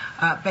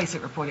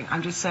 basic reporting.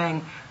 I'm just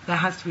saying there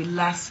has to be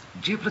less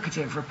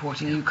duplicative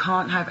reporting. You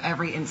can't have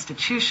every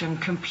institution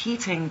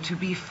competing to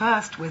be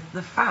first with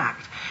the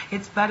fact.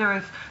 It's better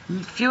if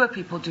fewer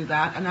people do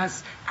that. And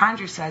as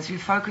Andrew says, you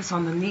focus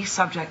on the niche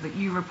subject that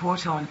you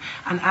report on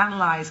and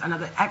analyze and are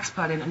the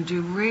expert in and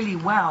do really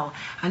well,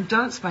 and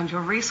don't spend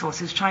your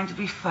resources trying to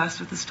be first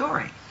with the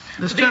story.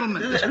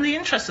 And the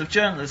interest of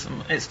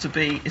journalism is to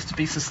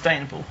be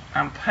sustainable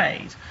and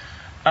paid.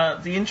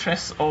 The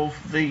interest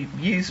of the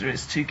user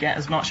is to get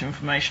as much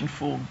information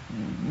for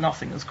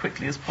nothing as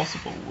quickly as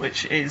possible,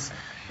 which is,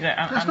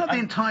 That's not the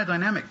entire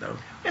dynamic, though.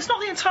 It's not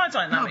the entire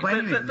dynamic,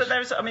 no, but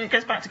there's. I mean, it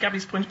goes back to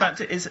Gabby's point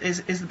about is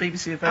the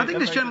BBC a very... I think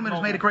this gentleman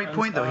has made a great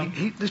point, though.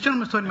 This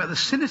gentleman's talking about the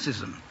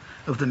cynicism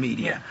of the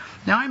media. Yeah.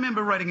 Now, I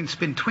remember writing in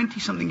Spin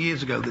 20-something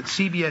years ago that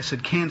CBS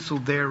had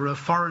cancelled their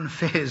Foreign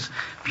Affairs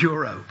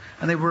Bureau,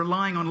 and they were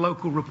relying on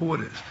local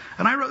reporters.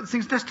 And I wrote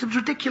things, that's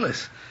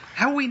ridiculous.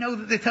 How do we know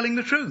that they're telling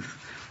the truth?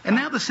 And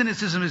now the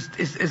cynicism is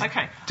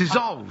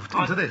dissolved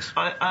into this.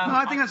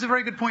 I think that's a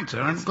very good point,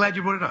 sir. I'm glad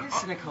you brought it up. You're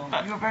cynical.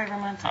 You're very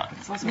romantic.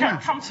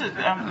 Come to...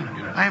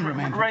 I am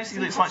romantic. Rosie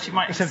looks like she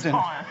might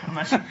expire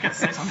unless she gets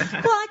to say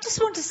something. Well, I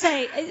just want to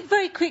say,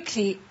 very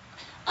quickly,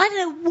 I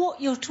don't know what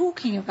you're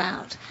talking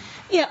about.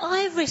 Yeah,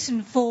 I've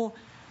written for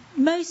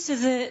most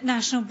of the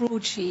national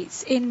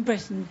broadsheets in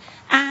Britain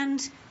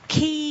and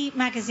key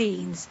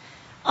magazines.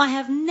 I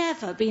have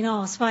never been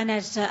asked by an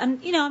editor,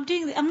 and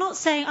I'm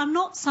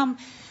not some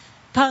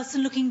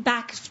person looking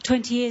back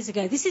 20 years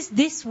ago. This is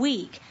this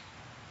week.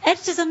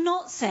 Editors are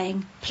not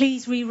saying,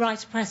 please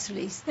rewrite a press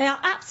release. They are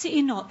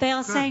absolutely not. They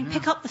are saying,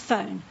 pick up the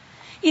phone.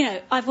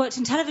 I've worked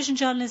in television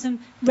journalism,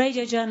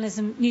 radio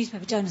journalism,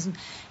 newspaper journalism.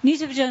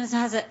 Newspaper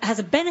journalism has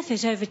a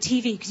benefit over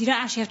TV because you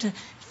don't actually have to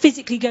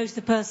physically go to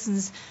the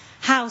person's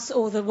house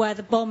or where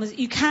the bomb is.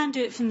 You can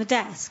do it from the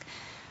desk.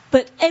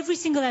 But every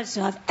single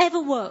editor I've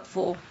ever worked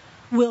for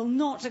will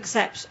not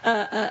accept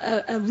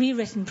a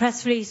rewritten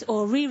press release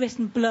or a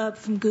rewritten blurb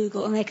from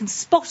Google, and they can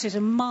spot it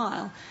a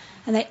mile.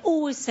 And they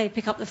always say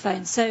pick up the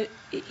phone. So,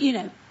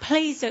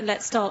 please don't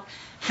let's start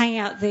hanging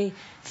out the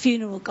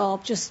funeral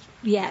garb just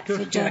yet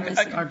for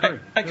journalism. I agree.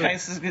 Okay,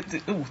 so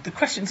the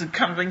questions are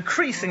kind of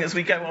increasing as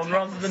we go on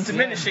rather than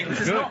diminishing. This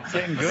is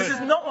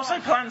not what I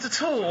planned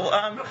at all.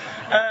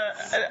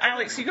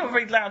 Alex, you've got a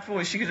very loud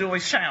voice. You could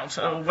always shout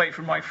or wait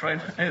for a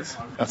microphone.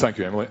 Thank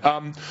you, Emily.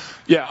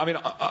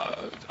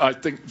 I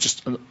think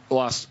just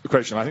last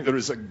question. I think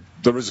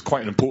there is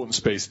quite an important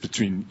space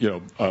between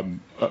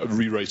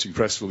rewriting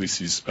press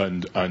releases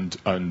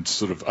and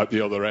sort of at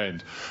the other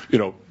end,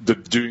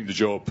 doing the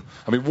job.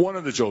 I mean, one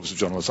of the jobs of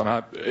journalists,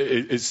 and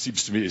it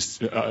seems to me is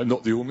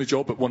not the only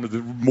job, but one of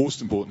the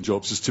most important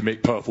jobs is to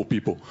make powerful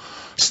people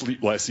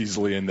sleep less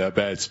easily in their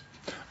beds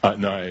at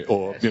night,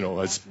 or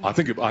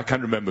I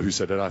can't remember who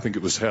said it. I think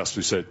it was Hearst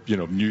who said,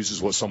 news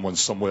is what someone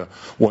somewhere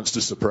wants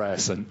to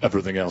suppress, and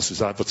everything else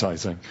is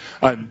advertising.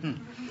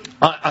 And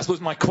I suppose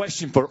my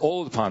question for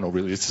all of the panel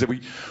really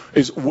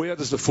is where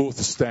does the fourth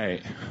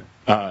estate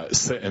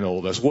sit in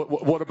all this?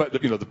 What about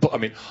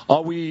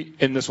are we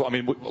in this?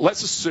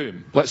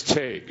 Let's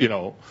take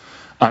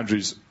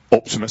Andrew's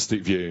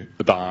optimistic view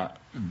that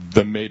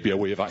there may be a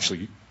way of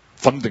actually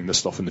funding this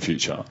stuff in the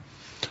future.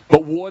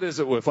 But what is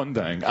it we're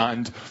funding?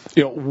 And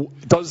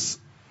does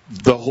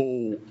the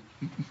whole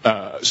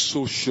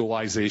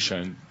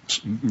socialisation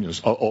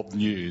of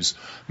news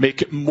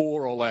make it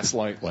more or less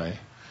likely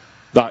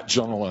that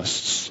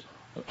journalists,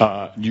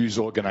 news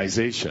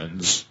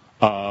organisations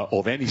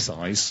of any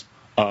size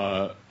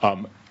are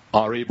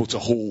able to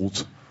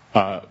hold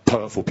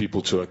powerful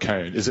people to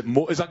account? Is that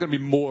going to be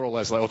more or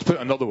less likely? Or to put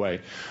it another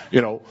way,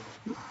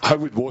 how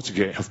would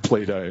Watergate have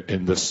played out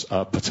in this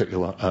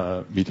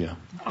particular media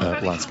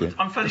landscape?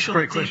 I'm fairly sure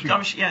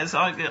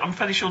I'm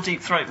fairly sure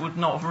Deep Throat would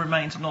not have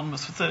remained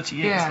anonymous for 30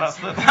 years. Yes.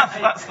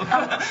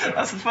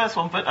 That's the first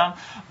one. But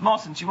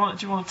Martin, do you want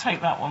to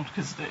take that one,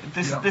 because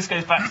this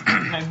goes back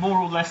to more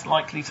or less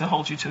likely to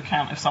hold you to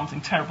account if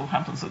something terrible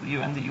happens at the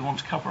UN that you want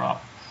to cover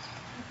up.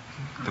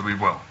 That we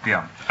will,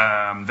 yeah.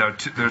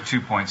 There are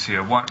 2 points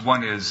here.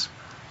 One is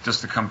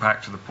just to come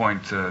back to the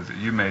point that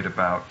you made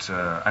about,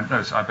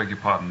 I beg your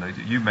pardon, that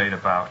you made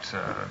about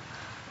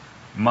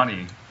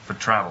money for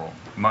travel,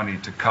 money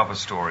to cover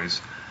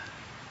stories.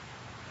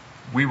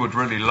 We would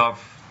really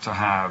love to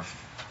have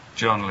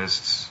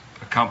journalists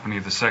accompany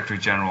the Secretary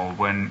General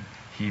when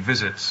he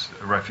visits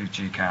a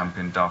refugee camp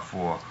in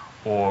Darfur,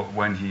 or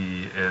when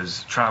he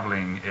is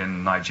traveling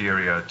in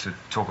Nigeria to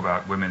talk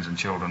about women's and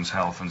children's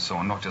health and so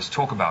on. Not just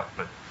talk about,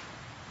 but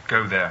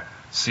go there,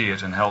 see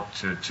it, and help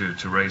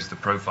to raise the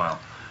profile.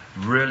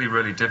 Really,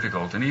 really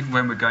difficult. And even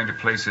when we're going to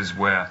places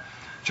where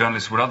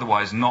journalists would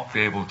otherwise not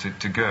be able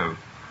to go,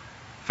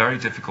 very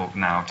difficult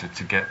now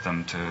to get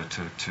them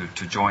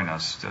to join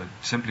us,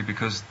 simply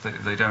because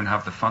they don't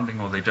have the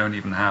funding, or they don't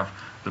even have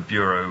the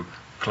bureau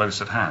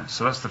close at hand.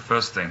 So that's the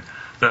first thing.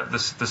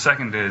 The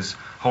second is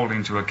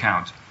holding to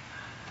account.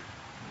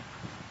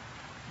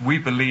 We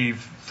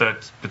believe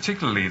that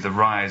particularly the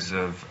rise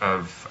of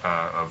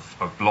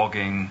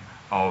blogging,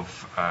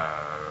 of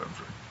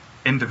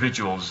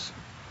individuals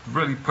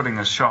really putting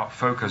a sharp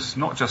focus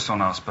not just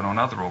on us but on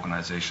other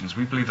organizations,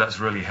 we believe that's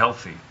really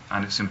healthy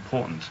and it's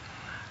important.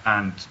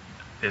 And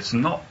it's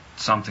not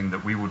something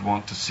that we would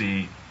want to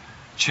see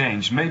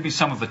change. Maybe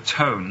some of the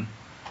tone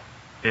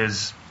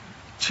is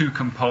too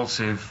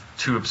compulsive,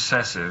 too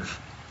obsessive,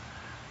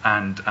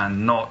 and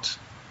not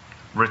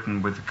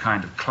written with the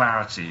kind of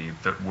clarity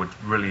that would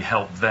really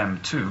help them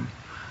too,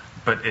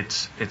 but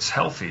it's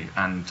healthy,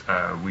 and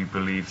we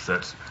believe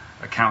that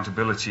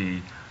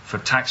accountability for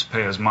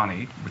taxpayers'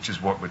 money, which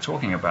is what we're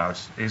talking about,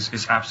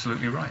 is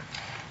absolutely right.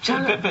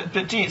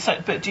 But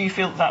do you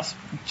feel that's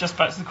just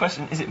back to the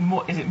question? Is it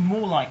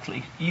more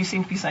likely? You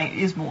seem to be saying it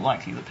is more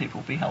likely that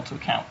people will be held to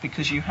account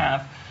because you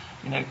have,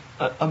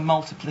 a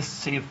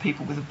multiplicity of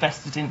people with a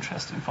vested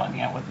interest in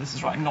finding out whether this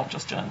is right, not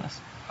just journalists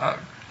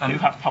who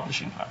have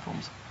publishing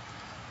platforms.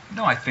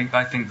 No, I think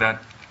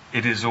that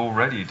it is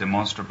already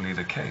demonstrably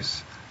the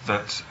case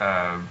that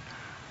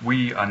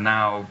we are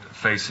now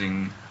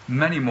facing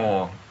many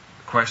more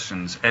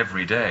questions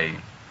every day,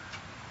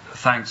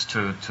 thanks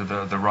to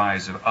the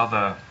rise of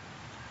other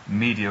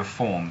media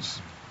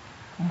forms.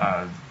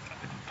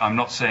 I'm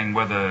not saying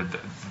whether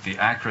the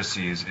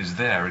accuracy is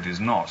there, it is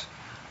not,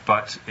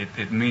 but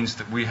it means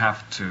that we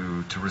have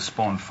to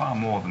respond far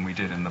more than we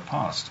did in the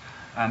past.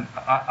 And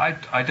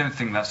I don't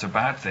think that's a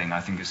bad thing. I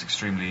think it's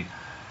extremely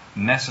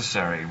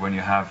necessary when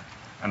you have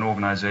an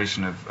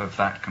organization of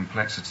that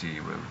complexity,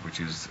 which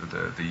is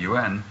the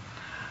UN,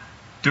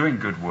 doing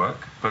good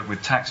work, but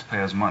with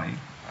taxpayers' money.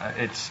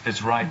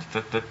 It's right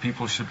that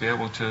people should be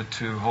able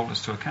to hold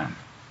us to account.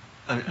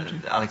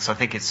 Alex, I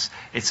think it's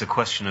a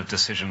question of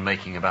decision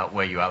making about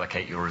where you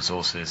allocate your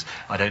resources.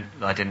 I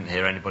didn't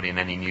hear anybody in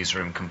any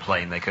newsroom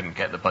complain they couldn't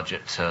get the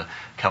budget to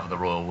cover the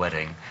royal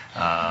wedding.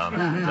 We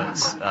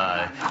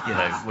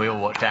all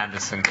watched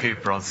Anderson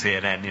Cooper on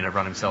CNN,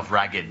 run himself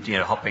ragged,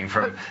 hopping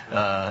from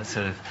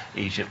sort of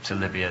Egypt to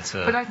Libya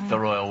to the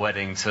royal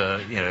wedding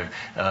to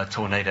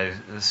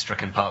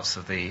tornado-stricken parts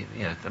of the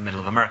middle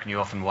of America. And you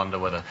often wonder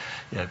whether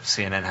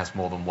CNN has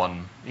more than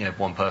one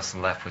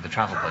person left with the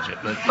travel budget.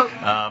 But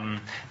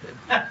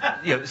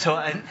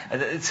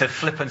it's a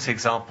flippant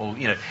example,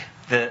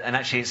 and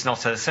actually it's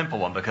not a simple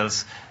one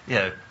because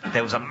there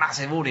was a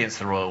massive audience at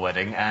the royal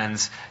wedding,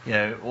 and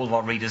all of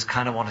our readers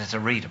kind of wanted to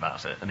read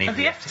about it, and even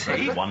the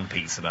FT wrote one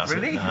piece about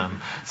really? it.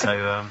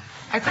 I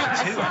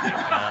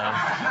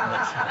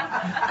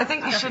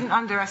think you shouldn't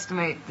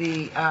underestimate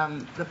the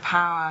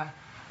power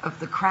of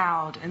the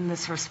crowd in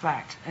this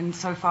respect,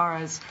 insofar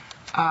as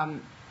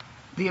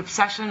the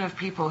obsession of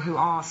people who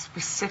are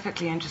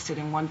specifically interested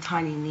in one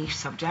tiny niche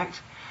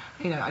subject.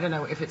 I don't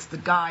know if it's the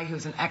guy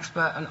who's an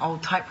expert on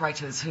old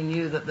typewriters who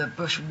knew that the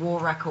Bush war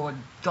record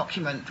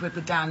document with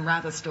the Dan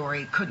Rather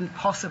story couldn't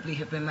possibly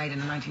have been made in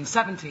the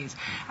 1970s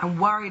and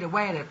worried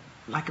away at it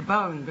like a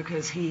bone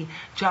because he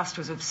just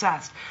was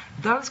obsessed.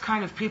 Those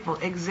kind of people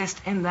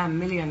exist in their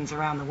millions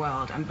around the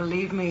world. And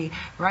believe me,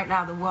 right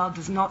now the world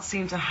does not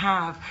seem to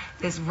have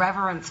this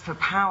reverence for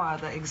power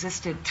that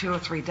existed 2 or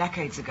 3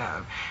 decades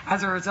ago.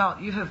 As a result,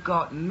 you have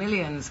got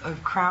millions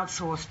of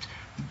crowdsourced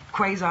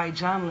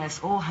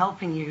quasi-journalists all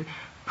helping you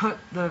put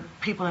the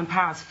people in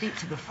power's feet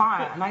to the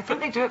fire, and I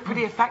think they do it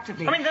pretty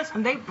effectively.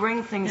 And they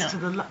bring things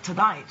to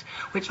light,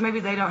 which maybe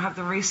they don't have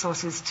the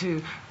resources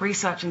to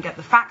research and get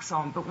the facts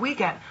on, but we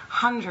get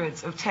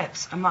hundreds of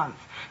tips a month.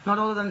 Not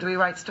all of them do we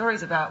write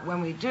stories about.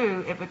 When we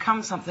do, it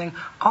becomes something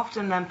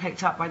often then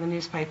picked up by the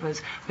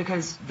newspapers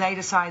because they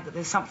decide that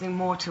there's something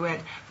more to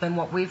it than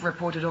what we've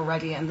reported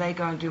already, and they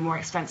go and do more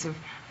extensive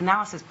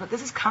analysis. But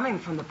this is coming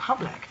from the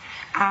public,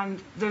 and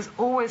there's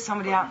always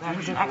somebody out there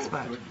who's an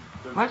expert.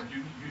 What?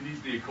 You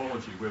need the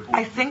ecology where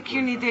I think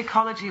you need the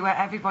ecology where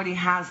everybody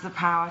has the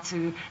power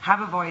to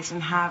have a voice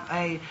and have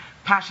a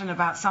passion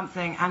about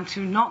something and to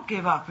not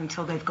give up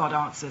until they've got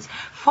answers.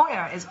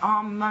 FOIA is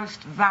our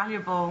most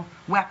valuable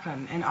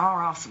weapon in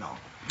our arsenal.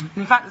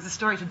 In fact, there's a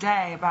story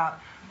today about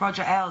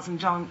Roger Ailes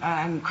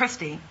and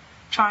Christie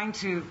trying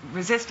to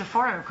resist a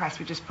FOIA request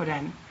we just put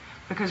in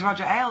because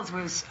Roger Ailes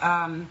was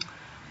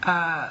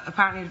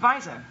apparently an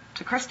advisor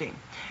to Christie.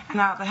 And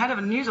now the head of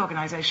a news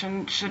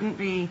organisation shouldn't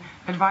be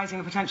advising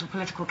a potential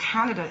political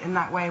candidate in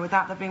that way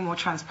without there being more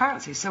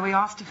transparency. So we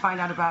asked to find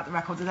out about the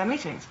records of their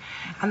meetings.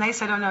 And they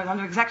said, oh no,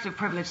 under executive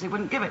privilege they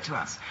wouldn't give it to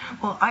us.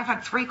 Well, I've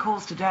had 3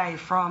 calls today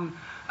from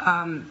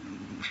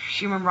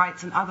human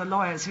rights and other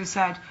lawyers who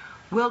said,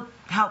 we'll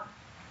help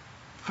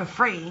for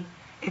free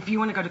if you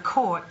want to go to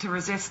court to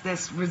resist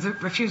this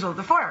refusal of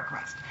the FOIA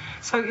request.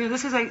 So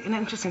this is an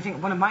interesting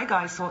thing. One of my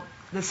guys thought,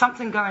 there's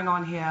something going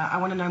on here, I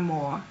want to know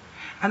more.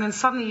 And then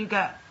suddenly you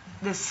get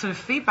this sort of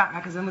feedback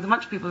mechanism with a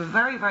bunch of people who are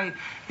very, very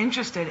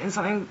interested in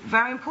something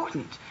very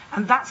important.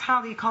 And that's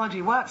how the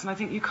ecology works. And I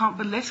think you can't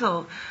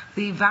belittle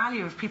the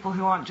value of people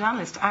who aren't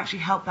journalists to actually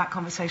help that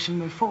conversation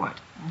move forward.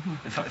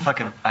 Mm-hmm. If I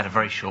can add a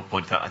very short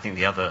point to that, I think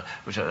the other,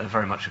 which I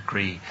very much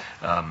agree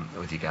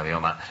with you, Gabby,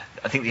 on that,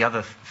 I think the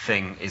other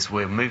thing is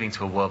we're moving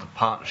to a world of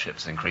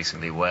partnerships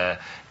increasingly where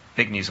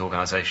big news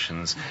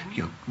organisations,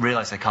 you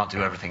realise they can't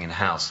do everything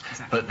in-house,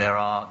 but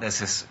there's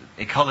this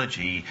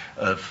ecology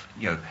of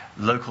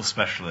local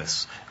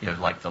specialists,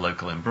 like the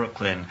local in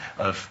Brooklyn,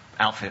 of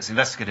outfits,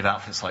 investigative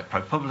outfits like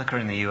ProPublica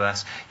in the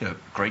US,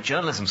 great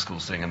journalism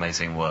schools doing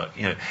amazing work,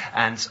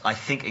 and I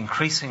think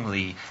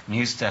increasingly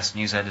news desks,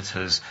 news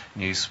editors,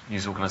 news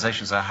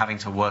organisations are having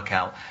to work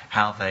out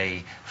how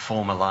they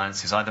form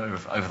alliances either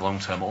over the long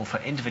term or for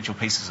individual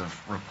pieces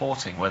of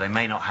reporting where they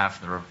may not have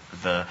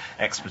the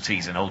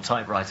expertise in old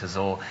typewriters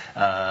or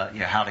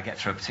how to get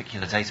through a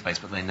particular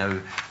database, but they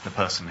know the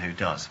person who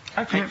does.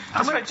 Okay,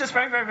 just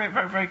very, very, very,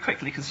 very, very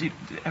quickly because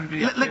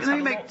everybody has a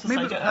lot to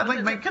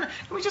say.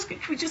 Can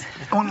we just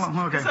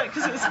okay.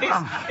 Because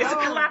it's a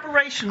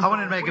collaboration. I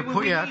wanted to make a point.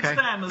 We need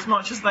them as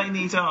much as they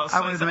need us. I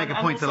wanted to make a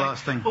point. The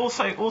last thing.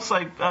 Also,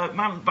 man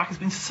at the back has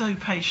been so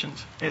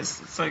patient.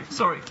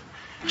 Sorry.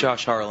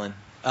 Josh Harlan.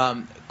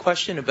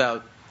 Question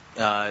about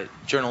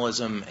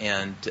journalism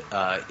and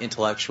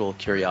intellectual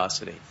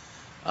curiosity.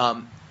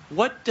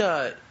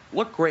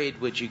 What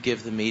grade would you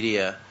give the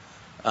media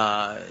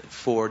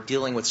for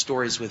dealing with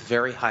stories with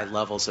very high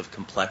levels of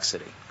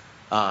complexity?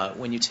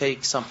 When you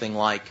take something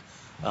like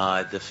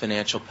the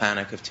financial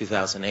panic of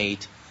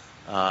 2008,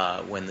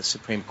 when the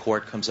Supreme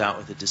Court comes out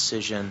with a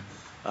decision,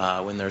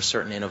 when there are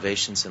certain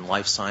innovations in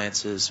life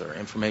sciences or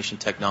information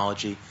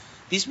technology,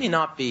 these may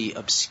not be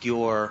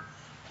obscure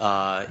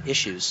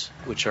issues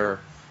which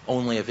are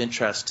only of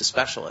interest to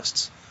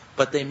specialists,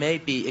 but they may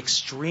be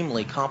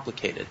extremely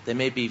complicated. They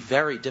may be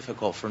very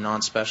difficult for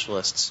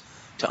non-specialists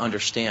to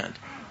understand.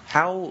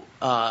 How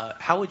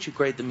would you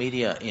grade the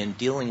media in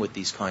dealing with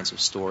these kinds of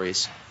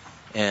stories?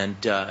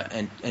 And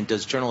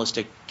does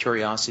journalistic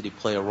curiosity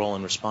play a role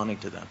in responding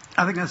to them?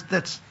 I think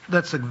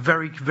that's a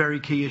very, very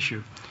key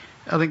issue.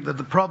 I think that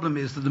the problem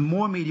is that the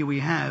more media we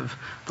have,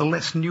 the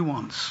less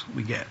nuance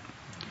we get.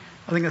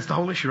 I think that's the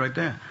whole issue right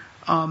there.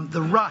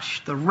 The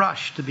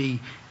rush to be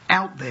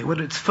out there,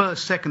 whether it's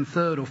first, second,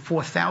 third, or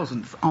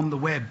 4,000th on the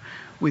web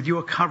with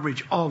your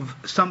coverage of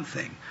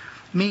something,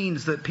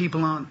 means that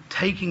people aren't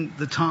taking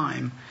the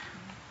time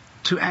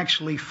to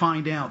actually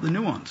find out the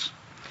nuance.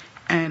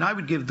 And I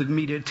would give the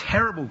media a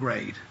terrible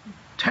grade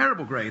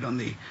on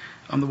the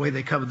way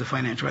they covered the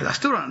financial race. I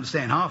still don't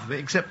understand half of it,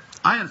 except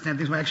I understand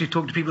things when I actually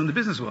talk to people in the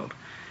business world,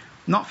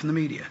 not from the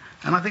media.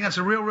 And I think that's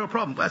a real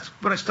problem. That's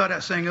what I started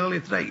out saying earlier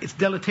today. It's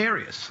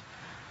deleterious.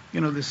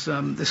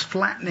 This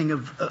flattening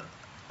of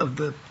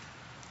the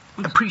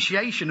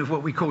appreciation of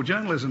what we call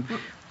journalism.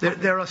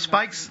 There are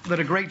spikes that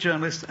are great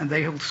journalists, and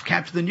they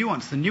capture the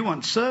nuance. The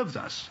nuance serves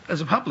us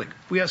as a public.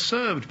 We are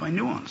served by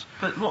nuance.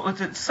 But what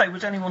would it say?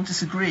 Would anyone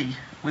disagree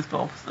with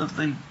Bob that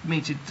the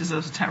media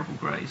deserves a terrible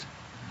grade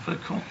for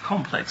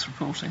complex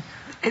reporting?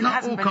 It Not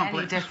hasn't all been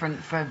complex. any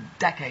different for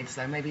decades,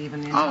 though. Maybe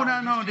even.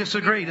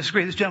 Disagree. This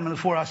gentleman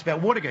before asked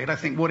about Watergate. I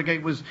think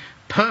Watergate was a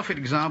perfect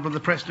example of the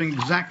press doing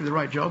exactly the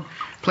right job,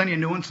 plenty of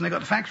nuance, and they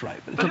got the facts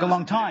right. But it took a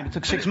long time. It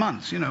took 6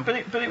 months. But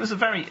it was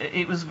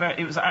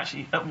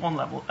actually at one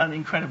level an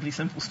incredibly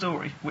simple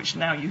story, which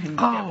now you can.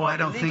 I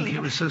don't think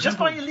it was so just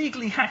simple. by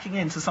illegally hacking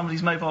into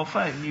somebody's mobile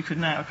phone, you could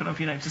now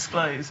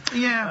disclose.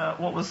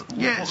 What was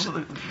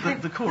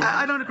the core.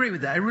 I don't agree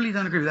with that. I really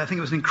don't agree with that. I think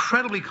it was an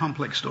incredibly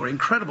complex story,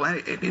 incredible, and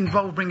it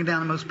involved bringing down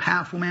the most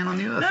powerful man on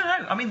the earth. No.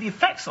 I mean, the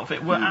effects of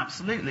it were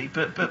absolutely,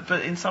 but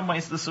in some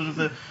ways,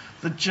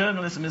 the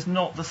journalism is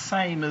not the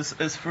same as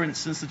for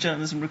instance, the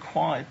journalism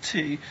required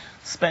to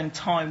spend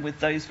time with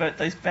those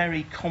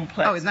very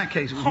complex. Oh, in that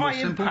case, it was more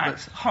simple,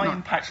 high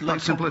impact, low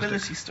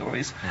probability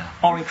stories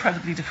are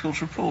incredibly difficult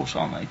to report,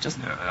 aren't they?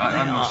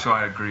 I'm not sure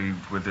I agree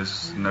with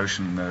this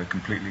notion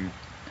completely.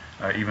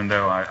 Even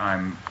though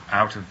I'm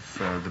out of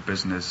the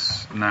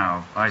business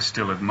now, I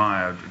still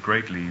admire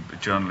greatly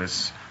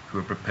journalists who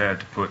are prepared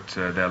to put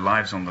their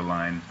lives on the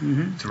line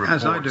to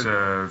report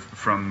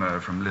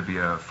from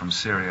Libya, from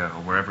Syria,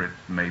 or wherever it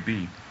may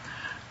be,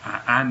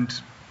 and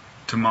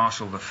to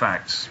marshal the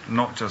facts,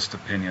 not just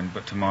opinion,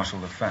 but to marshal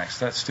the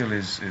facts. That still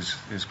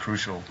is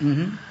crucial.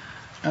 Mm-hmm.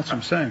 That's what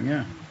I'm saying,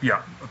 yeah.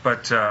 Yeah,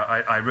 but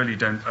I really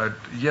don't.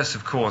 Yes,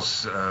 of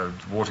course,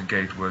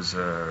 Watergate was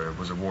a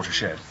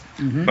watershed.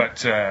 Mm-hmm. But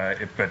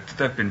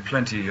there have been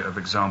plenty of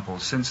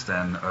examples since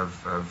then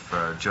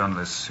of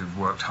journalists who've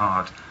worked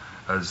hard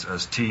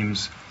as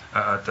teams.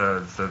 At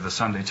the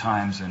Sunday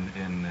Times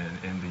in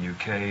the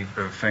UK,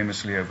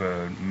 famously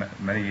over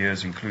many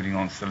years, including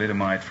on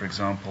thalidomide, for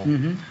example.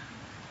 Mm-hmm.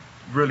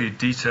 Really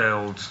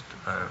detailed,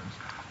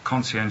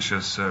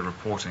 conscientious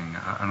reporting,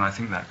 and I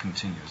think that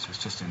continues. It's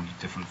just in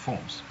different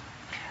forms.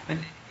 And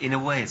in a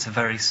way, it's a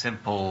very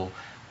simple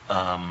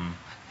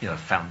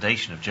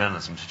foundation of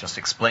journalism to just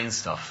explain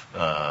stuff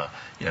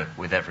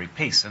with every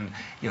piece. And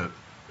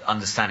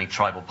understanding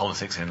tribal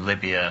politics in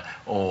Libya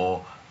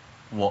or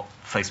what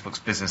Facebook's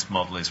business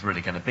model is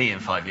really going to be in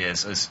 5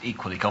 years is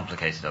equally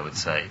complicated, I would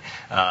say.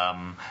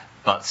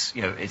 But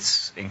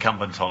it's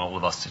incumbent on all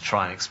of us to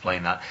try and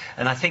explain that.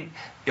 And I think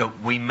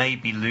we may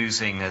be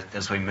losing,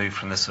 as we move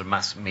from this sort of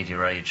mass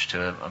media age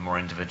to a more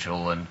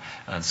individual and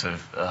sort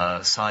of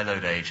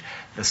siloed age,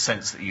 the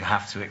sense that you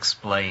have to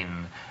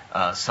explain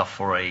stuff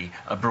for a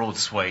broad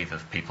swathe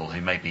of people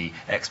who may be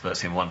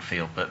experts in one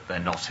field, but they're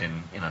not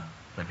in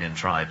Libyan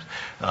tribes.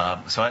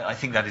 So I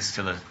think that is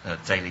still a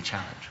daily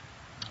challenge.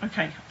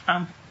 Okay.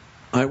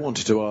 I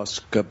wanted to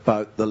ask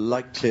about the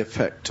likely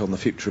effect on the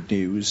future of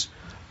news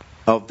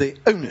of the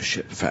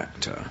ownership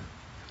factor.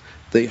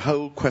 The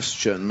whole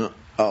question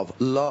of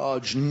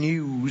large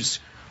news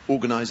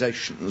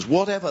organisations,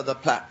 whatever the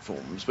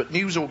platforms, but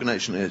news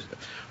organisations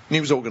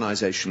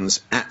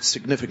at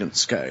significant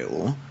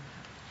scale,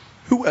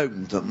 who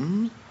owned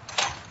them?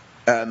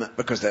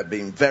 Because there have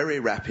been very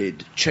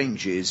rapid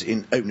changes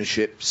in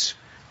ownerships,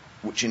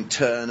 which in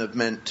turn have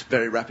meant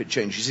very rapid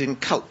changes in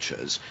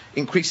cultures,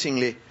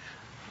 increasingly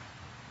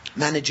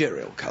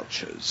managerial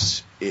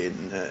cultures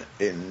in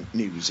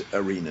news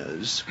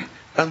arenas,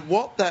 and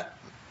what that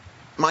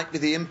might be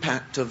the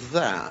impact of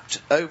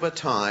that over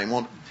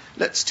time.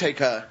 Let's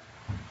take a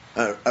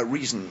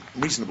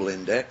reasonable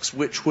index,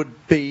 which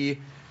would be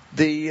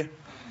the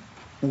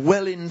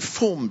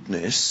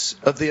well-informedness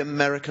of the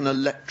American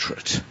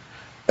electorate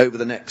over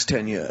the next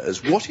 10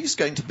 years. What is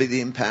going to be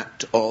the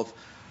impact of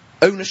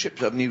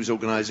ownership of news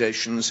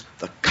organisations,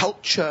 the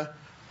culture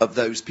of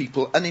those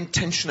people, and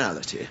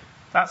intentionality?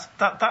 That's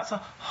a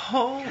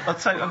whole.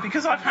 So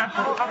because I've had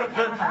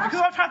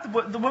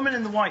the woman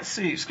in the white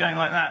suit going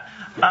like that,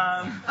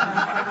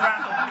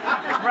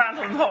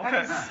 Randall and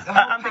Hopkins,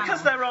 and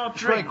because there are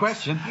drinks. Great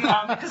question.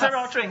 Because there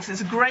are drinks, it's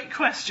a great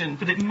question,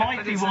 but it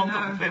might be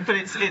one. But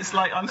it's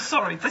like, I'm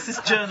sorry, this is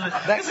journalism.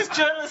 This is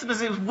journalism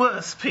at its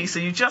worst, Peter.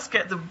 You just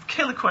get the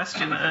killer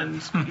question,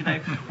 and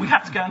we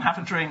have to go and have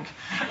a drink.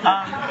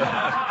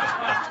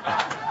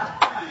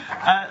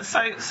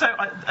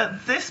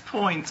 At this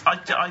point,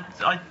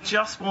 I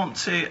just want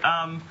to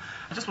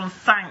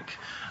thank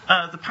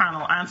the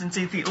panel and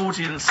indeed the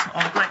audience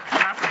on a great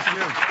collaborative